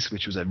Bees,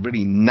 which was a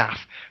really naff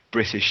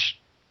British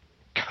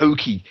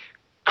cokey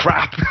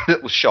crap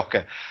little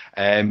shocker.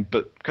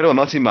 But Incredible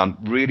Melting Man,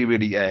 really,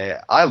 really,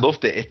 I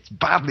loved it. It's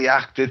badly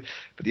acted,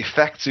 but the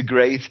effects are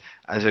great.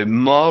 There's a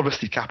marvellous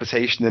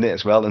decapitation in it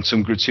as well, and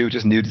some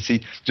gratuitous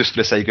nudity just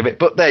for the sake of it.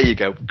 But there you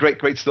go,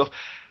 great stuff.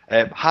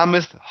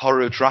 Hammer's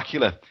Horror of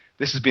Dracula.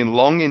 This has been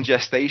long in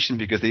gestation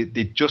because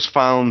they just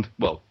found,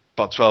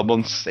 about 12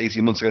 months,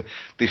 18 months ago,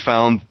 they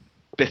found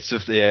bits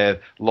of the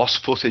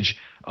lost footage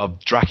of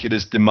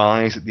Dracula's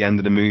demise at the end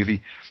of the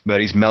movie, where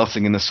he's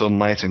melting in the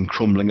sunlight and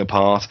crumbling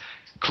apart,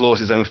 claws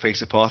his own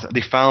face apart.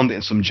 They found it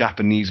in some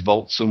Japanese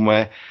vault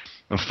somewhere,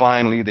 and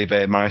finally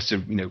they've managed to,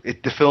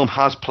 the film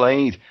has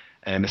played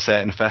at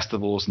certain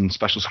festivals and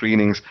special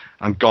screenings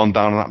and gone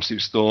down an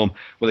absolute storm.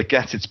 Well, it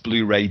gets its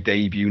Blu-ray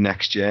debut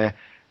next year.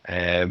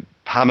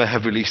 Hammer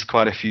have released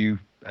quite a few.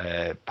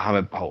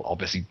 Hammer,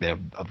 obviously,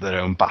 of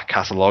their own back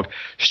catalogue.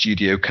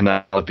 Studio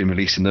Canal have been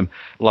releasing them.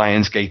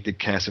 Lionsgate did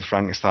Curse of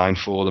Frankenstein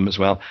for them as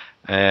well.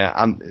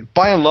 And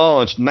by and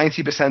large,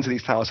 90% of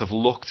these titles have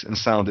looked and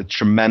sounded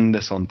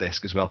tremendous on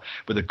disc as well,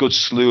 with a good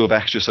slew of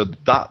extras. So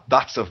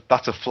that's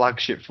a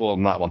flagship for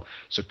them, that one.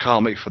 So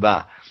can't wait for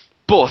that.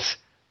 But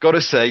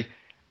gotta say,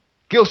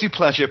 guilty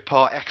pleasure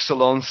par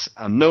excellence,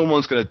 and no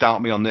one's going to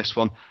doubt me on this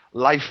one.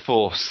 Life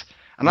Force.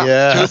 And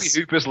that's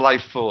Toby Hooper's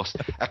Life Force,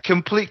 a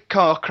complete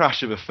car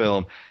crash of a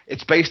film.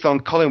 It's based on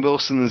Colin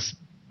Wilson's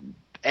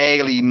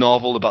early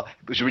novel which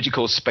was originally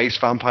called Space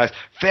Vampires.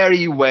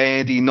 Very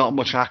weirdy, not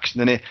much action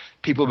in it.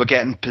 People were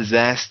getting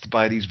possessed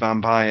by these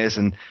vampires,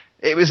 and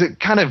it was a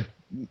kind of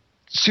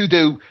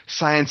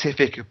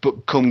pseudo-scientific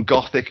but come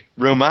gothic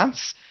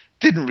romance.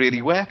 Didn't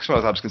really work as far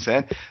as I was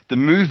concerned. The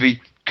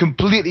movie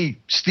completely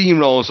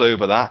steamrolls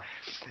over that.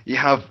 You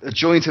have a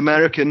joint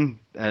American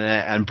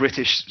and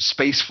British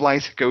space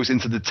flight, goes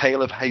into the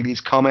tail of Halley's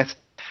Comet,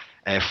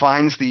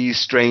 finds these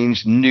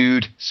strange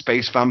nude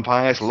space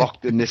vampires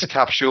locked in this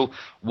capsule.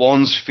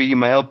 One's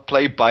female,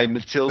 played by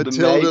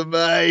Matilda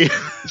May.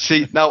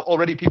 See, now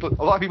already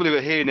a lot of people who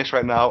are hearing this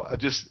right now are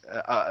just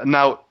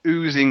now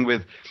oozing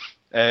with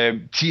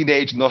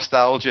teenage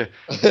nostalgia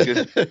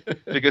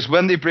because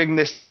when they bring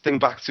this thing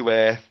back to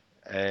Earth,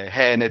 her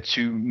and her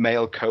two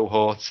male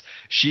cohorts,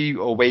 she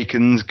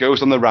awakens,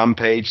 goes on the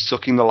rampage,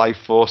 sucking the life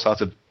force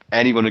out of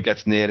anyone who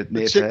gets near The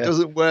to chick her.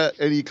 doesn't wear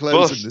any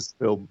clothes But, in this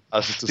film.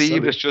 As just to Steve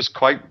sell has it. just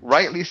quite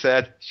rightly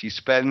said, she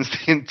spends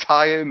the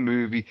entire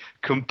movie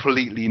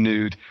completely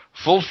nude,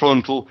 full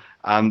frontal,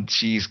 and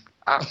she's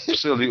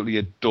absolutely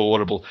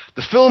adorable.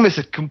 The film is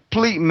a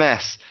complete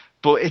mess,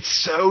 but it's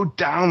so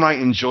downright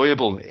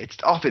enjoyable. It's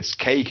off its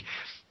cake.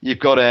 You've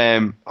got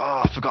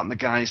I've forgotten the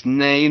guy's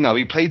name now.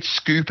 He played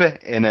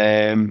Scooper in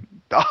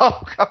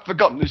I've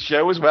forgotten the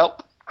show as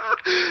well.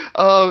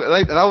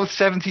 Like an old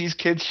 70s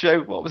kids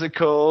show. What was it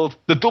called?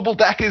 The Double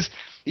Deckers.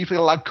 He played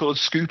a lad called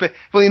Scooper.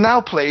 Well, he now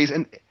plays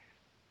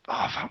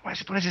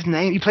what is his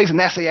name? He plays an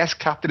SAS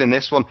captain in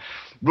this one,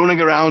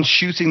 running around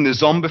shooting the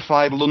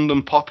zombified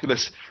London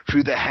populace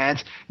through the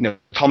head. You know,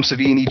 Tom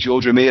Savini,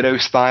 George Romero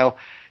style.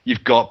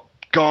 You've got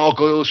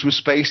gargoyles from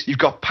space. You've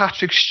got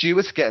Patrick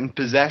Stewart getting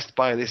possessed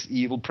by this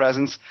evil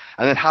presence,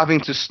 and then having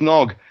to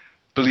snog,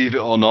 believe it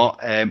or not,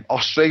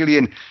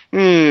 Australian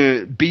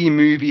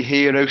B-movie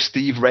hero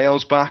Steve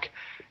Railsback.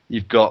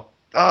 You've got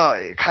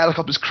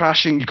helicopters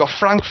crashing. You've got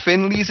Frank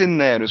Finley's in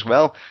there as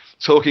well,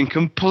 talking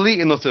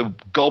complete and utter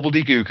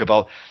gobbledygook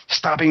about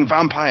stabbing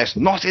vampires,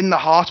 not in the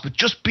heart, but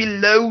just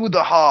below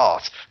the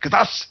heart, because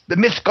that's the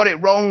myth got it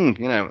wrong,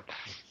 you know.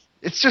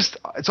 It's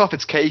off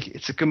its cake.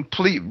 It's a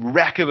complete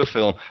wreck of a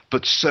film,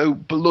 but so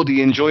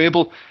bloody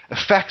enjoyable.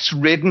 Effects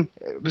ridden.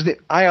 Was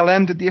it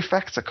ILM did the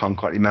effects? I can't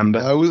quite remember.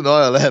 No, it wasn't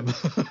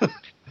ILM.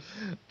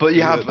 But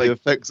you have the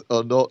effects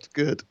are not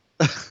good.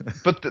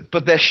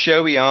 but they're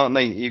showy, aren't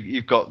they?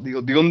 You've got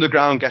the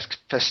underground gets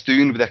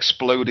festooned with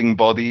exploding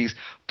bodies.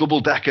 Double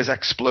deckers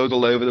explode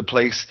all over the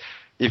place.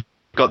 You've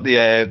got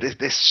the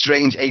this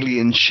strange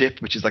alien ship,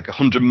 which is like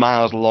 100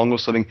 miles long or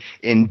something,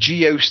 in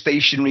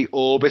geostationary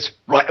orbit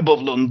right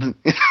above London.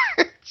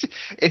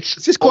 it's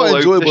just quite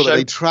enjoyable that show.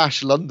 they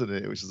trash London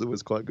in it, which is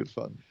always quite good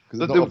fun. Because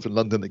it's not often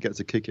London that gets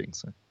a kicking.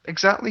 So.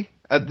 Exactly.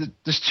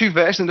 There's two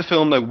versions of the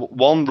film now.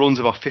 One runs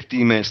about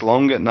 15 minutes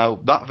longer. Now,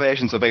 that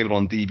version's available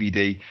on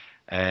DVD,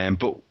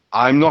 but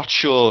I'm not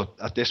sure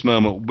at this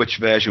moment which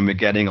version we're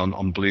getting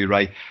on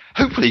Blu-ray.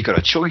 Hopefully you got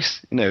a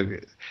choice. You know,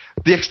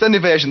 the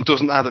extended version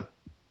doesn't add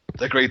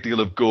a great deal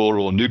of gore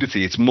or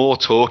nudity. It's more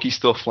talky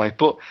stuff like,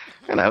 but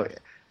you know,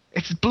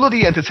 it's a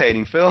bloody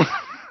entertaining film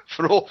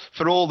for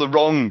all the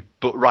wrong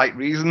but right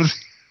reasons.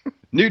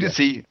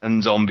 Nudity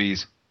and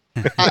zombies.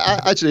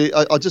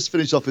 I'll just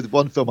finish off with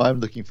one film I'm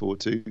looking forward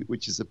to,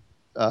 which is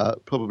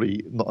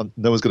probably not,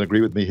 no one's going to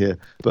agree with me here,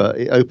 but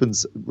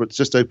it's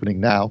just opening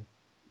now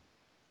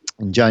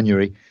in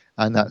January,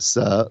 and that's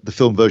the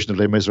film version of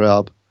Les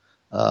Miserables,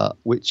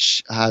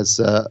 which has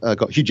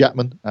got Hugh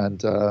Jackman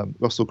and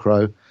Russell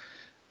Crowe,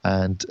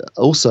 and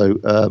also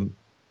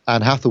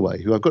Anne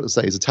Hathaway, who I've got to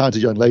say is a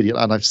talented young lady,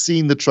 and I've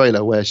seen the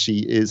trailer where she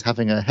is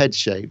having her head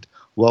shaved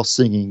while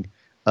singing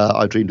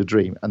I Dreamed a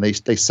Dream, and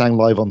they sang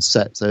live on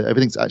set, so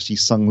everything's actually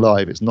sung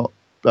live. It's not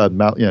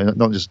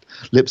not just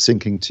lip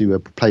syncing to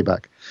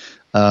playback.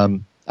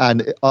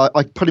 And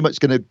I'm pretty much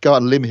going to go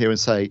on a limb here and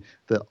say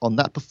that on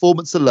that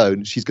performance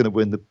alone, she's going to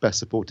win the Best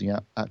Supporting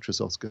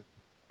Actress Oscar.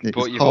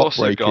 It's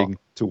heartbreaking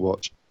to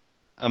watch.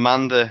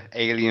 Amanda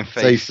Alien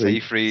Face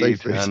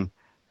Seyfried and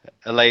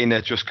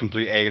Elena Just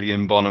Complete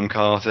Alien Bonham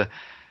Carter.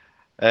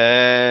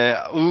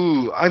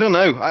 I don't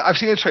know. I've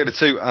seen the trailer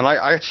too, and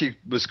I actually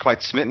was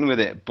quite smitten with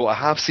it. But I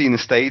have seen the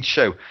stage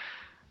show.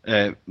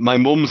 My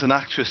mum's an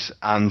actress,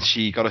 and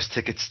she got us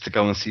tickets to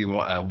go and see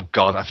what.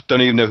 God, I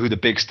don't even know who the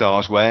big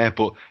stars were,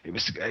 but it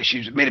was.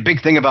 She made a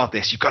big thing about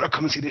this. You've got to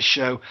come and see this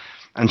show,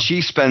 and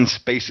she spends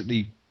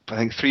basically, I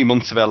think, 3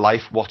 months of her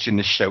life watching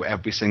this show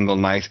every single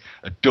night.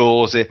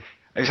 Adores it.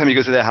 Every time you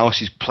go to their house,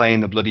 she's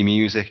playing the bloody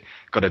music.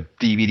 Got a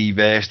DVD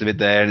version of it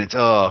there, and it's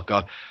oh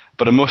god.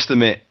 But I must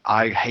admit,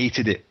 I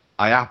hated it.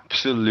 I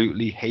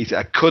absolutely hated it.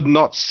 I could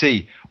not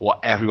see what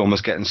everyone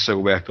was getting so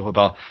worked up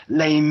about.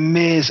 Les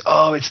Mis,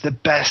 it's the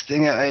best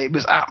thing. It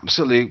was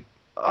absolute,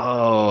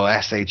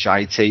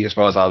 shit as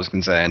far as I was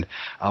concerned.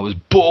 I was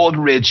bored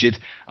rigid.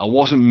 I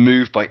wasn't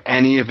moved by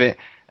any of it.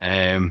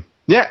 Everyone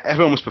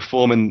was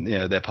performing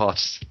their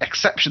parts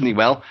exceptionally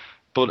well,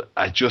 but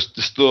the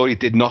story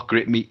did not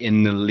grip me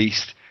in the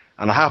least.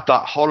 And I have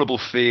that horrible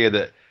fear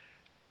that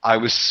I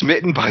was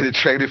smitten by the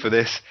trailer for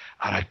this,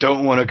 and I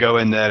don't want to go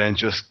in there and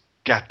just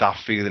get that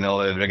feeling all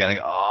over again.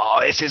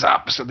 This is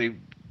absolute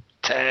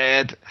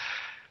turd.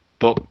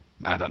 But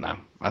I don't know.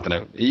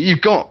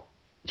 You've got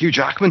Hugh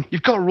Jackman.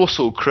 You've got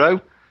Russell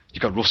Crowe.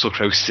 You've got Russell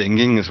Crowe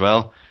singing as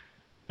well.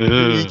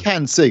 He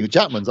can sing.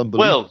 Jackman's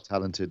unbelievably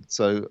talented.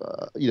 So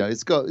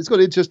it's got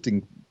an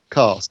interesting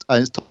cast,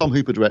 and it's Tom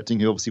Hooper directing,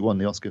 who obviously won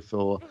the Oscar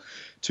for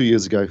 2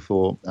 years ago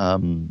for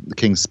The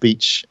King's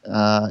Speech.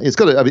 It's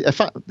got in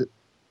fact,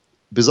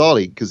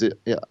 bizarrely, because it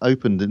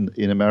opened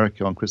in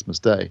America on Christmas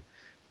Day,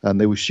 and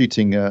they were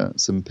shooting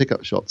some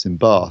pickup shots in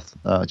Bath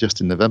just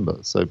in November.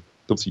 So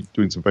obviously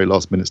doing some very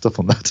last minute stuff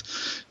on that.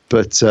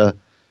 But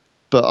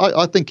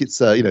I think it's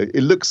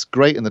it looks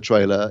great in the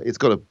trailer. It's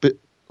got a bit,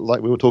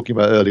 like we were talking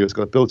about earlier, it's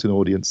got a built-in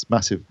audience,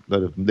 massive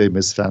load of Les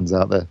Mis fans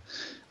out there.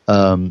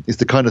 It's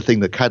the kind of thing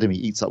the Academy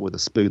eats up with a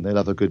spoon. They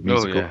love a good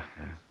musical.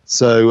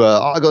 So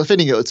I got a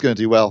feeling it's going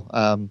to do well.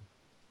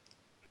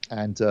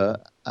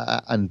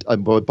 and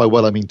by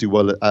well I mean do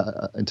well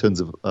in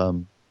terms of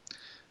the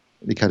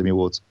Academy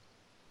Awards.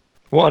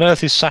 What on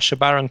earth is Sacha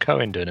Baron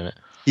Cohen doing in it?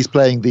 He's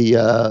playing the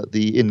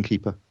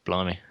innkeeper.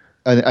 Blimey.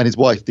 And his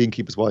wife, the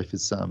innkeeper's wife,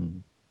 is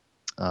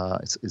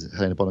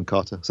Helena Bonham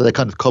Carter. So they're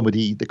kind of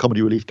comedy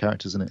relief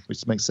characters in it,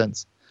 which makes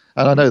sense.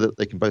 And I know that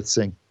they can both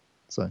sing.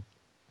 So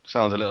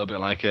sounds a little bit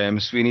like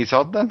Sweeney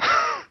Todd then.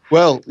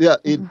 Well, yeah,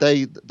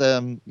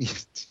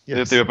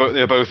 yes. They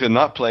were both in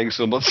that, playing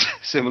somewhat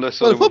similar.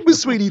 Well, the problem with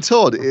Sweeney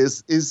Todd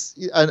is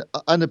and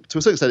to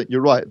a certain extent,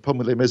 you're right. The problem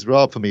with Les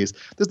Miserables for me is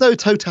there's no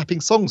toe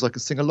tapping songs I can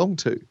sing along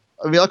to.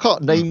 I mean, I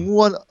can't name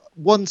one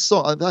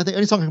song. I think the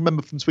only song I can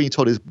remember from Sweeney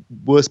Todd is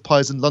 "Worst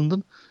Pies in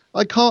London."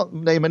 I can't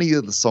name any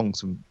of the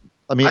songs from.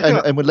 I mean,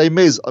 and with Les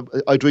Mis,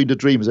 I Dreamed a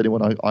Dream is the only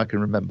one I can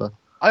remember.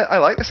 I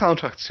like the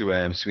soundtrack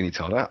to Sweeney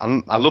Todd,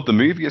 and I love the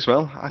movie as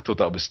well. I thought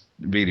that was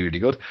really, really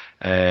good.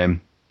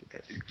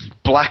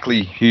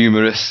 Blackly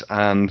humorous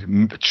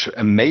and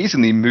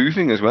amazingly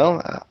moving as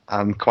well,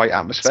 and quite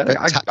atmospheric.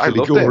 I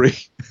loved gory.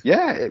 It.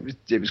 Yeah,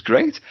 it was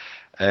great.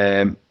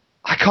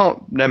 I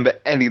can't remember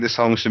any of the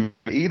songs from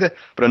it either,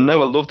 but I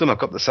know I loved them. I've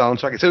got the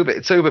soundtrack.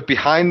 It's over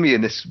behind me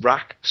in this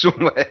rack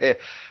somewhere.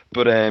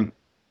 But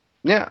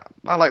yeah,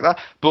 I like that.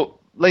 But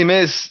Les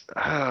Mis,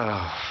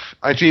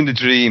 I Dreamed a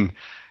Dream.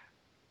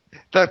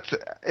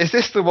 Is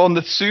this the one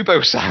that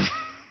Subo sang?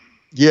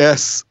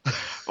 Yes.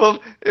 Well,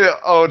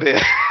 oh dear.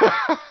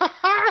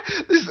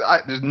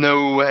 There's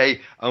no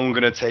way I'm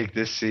going to take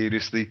this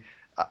seriously.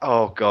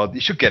 Oh God,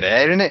 you should get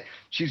her in it.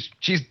 She's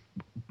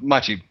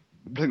actually,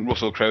 I think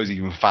Russell Crowe's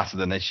even fatter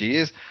than she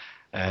is.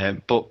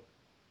 But,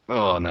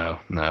 oh no.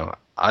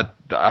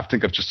 I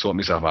think I've just talked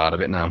myself out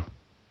of it now.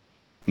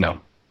 No.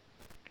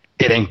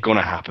 It ain't going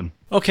to happen.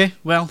 Okay,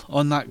 well,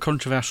 on that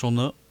controversial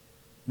note,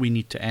 we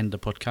need to end the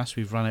podcast.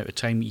 We've run out of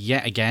time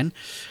yet again.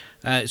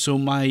 So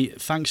my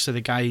thanks to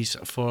the guys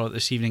for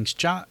this evening's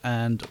chat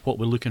and what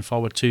we're looking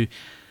forward to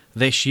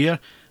this year.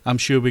 I'm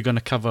sure we're going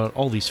to cover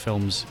all these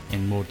films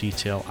in more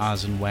detail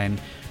as and when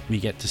we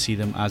get to see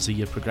them as the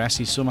year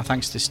progresses. So my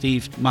thanks to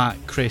Steve, Matt,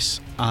 Chris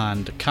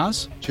and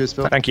Kaz. Cheers,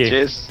 Phil. Thank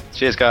you.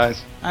 Cheers,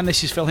 guys. And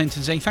this is Phil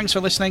Hinton saying thanks for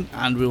listening,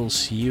 and we'll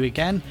see you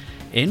again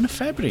in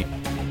February.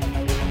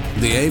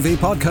 The AV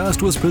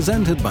Podcast was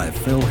presented by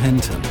Phil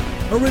Hinton.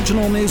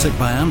 Original music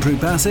by Andrew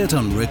Bassett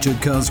and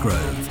Richard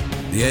Cosgrove.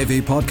 The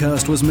AV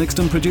Podcast was mixed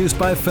and produced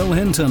by Phil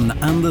Hinton,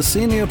 and the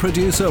senior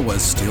producer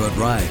was Stuart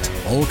Wright.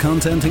 All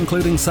content,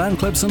 including sound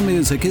clips and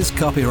music, is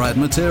copyright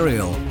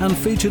material and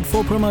featured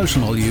for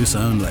promotional use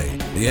only.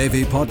 The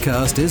AV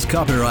Podcast is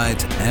copyright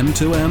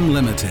M2M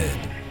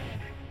Limited.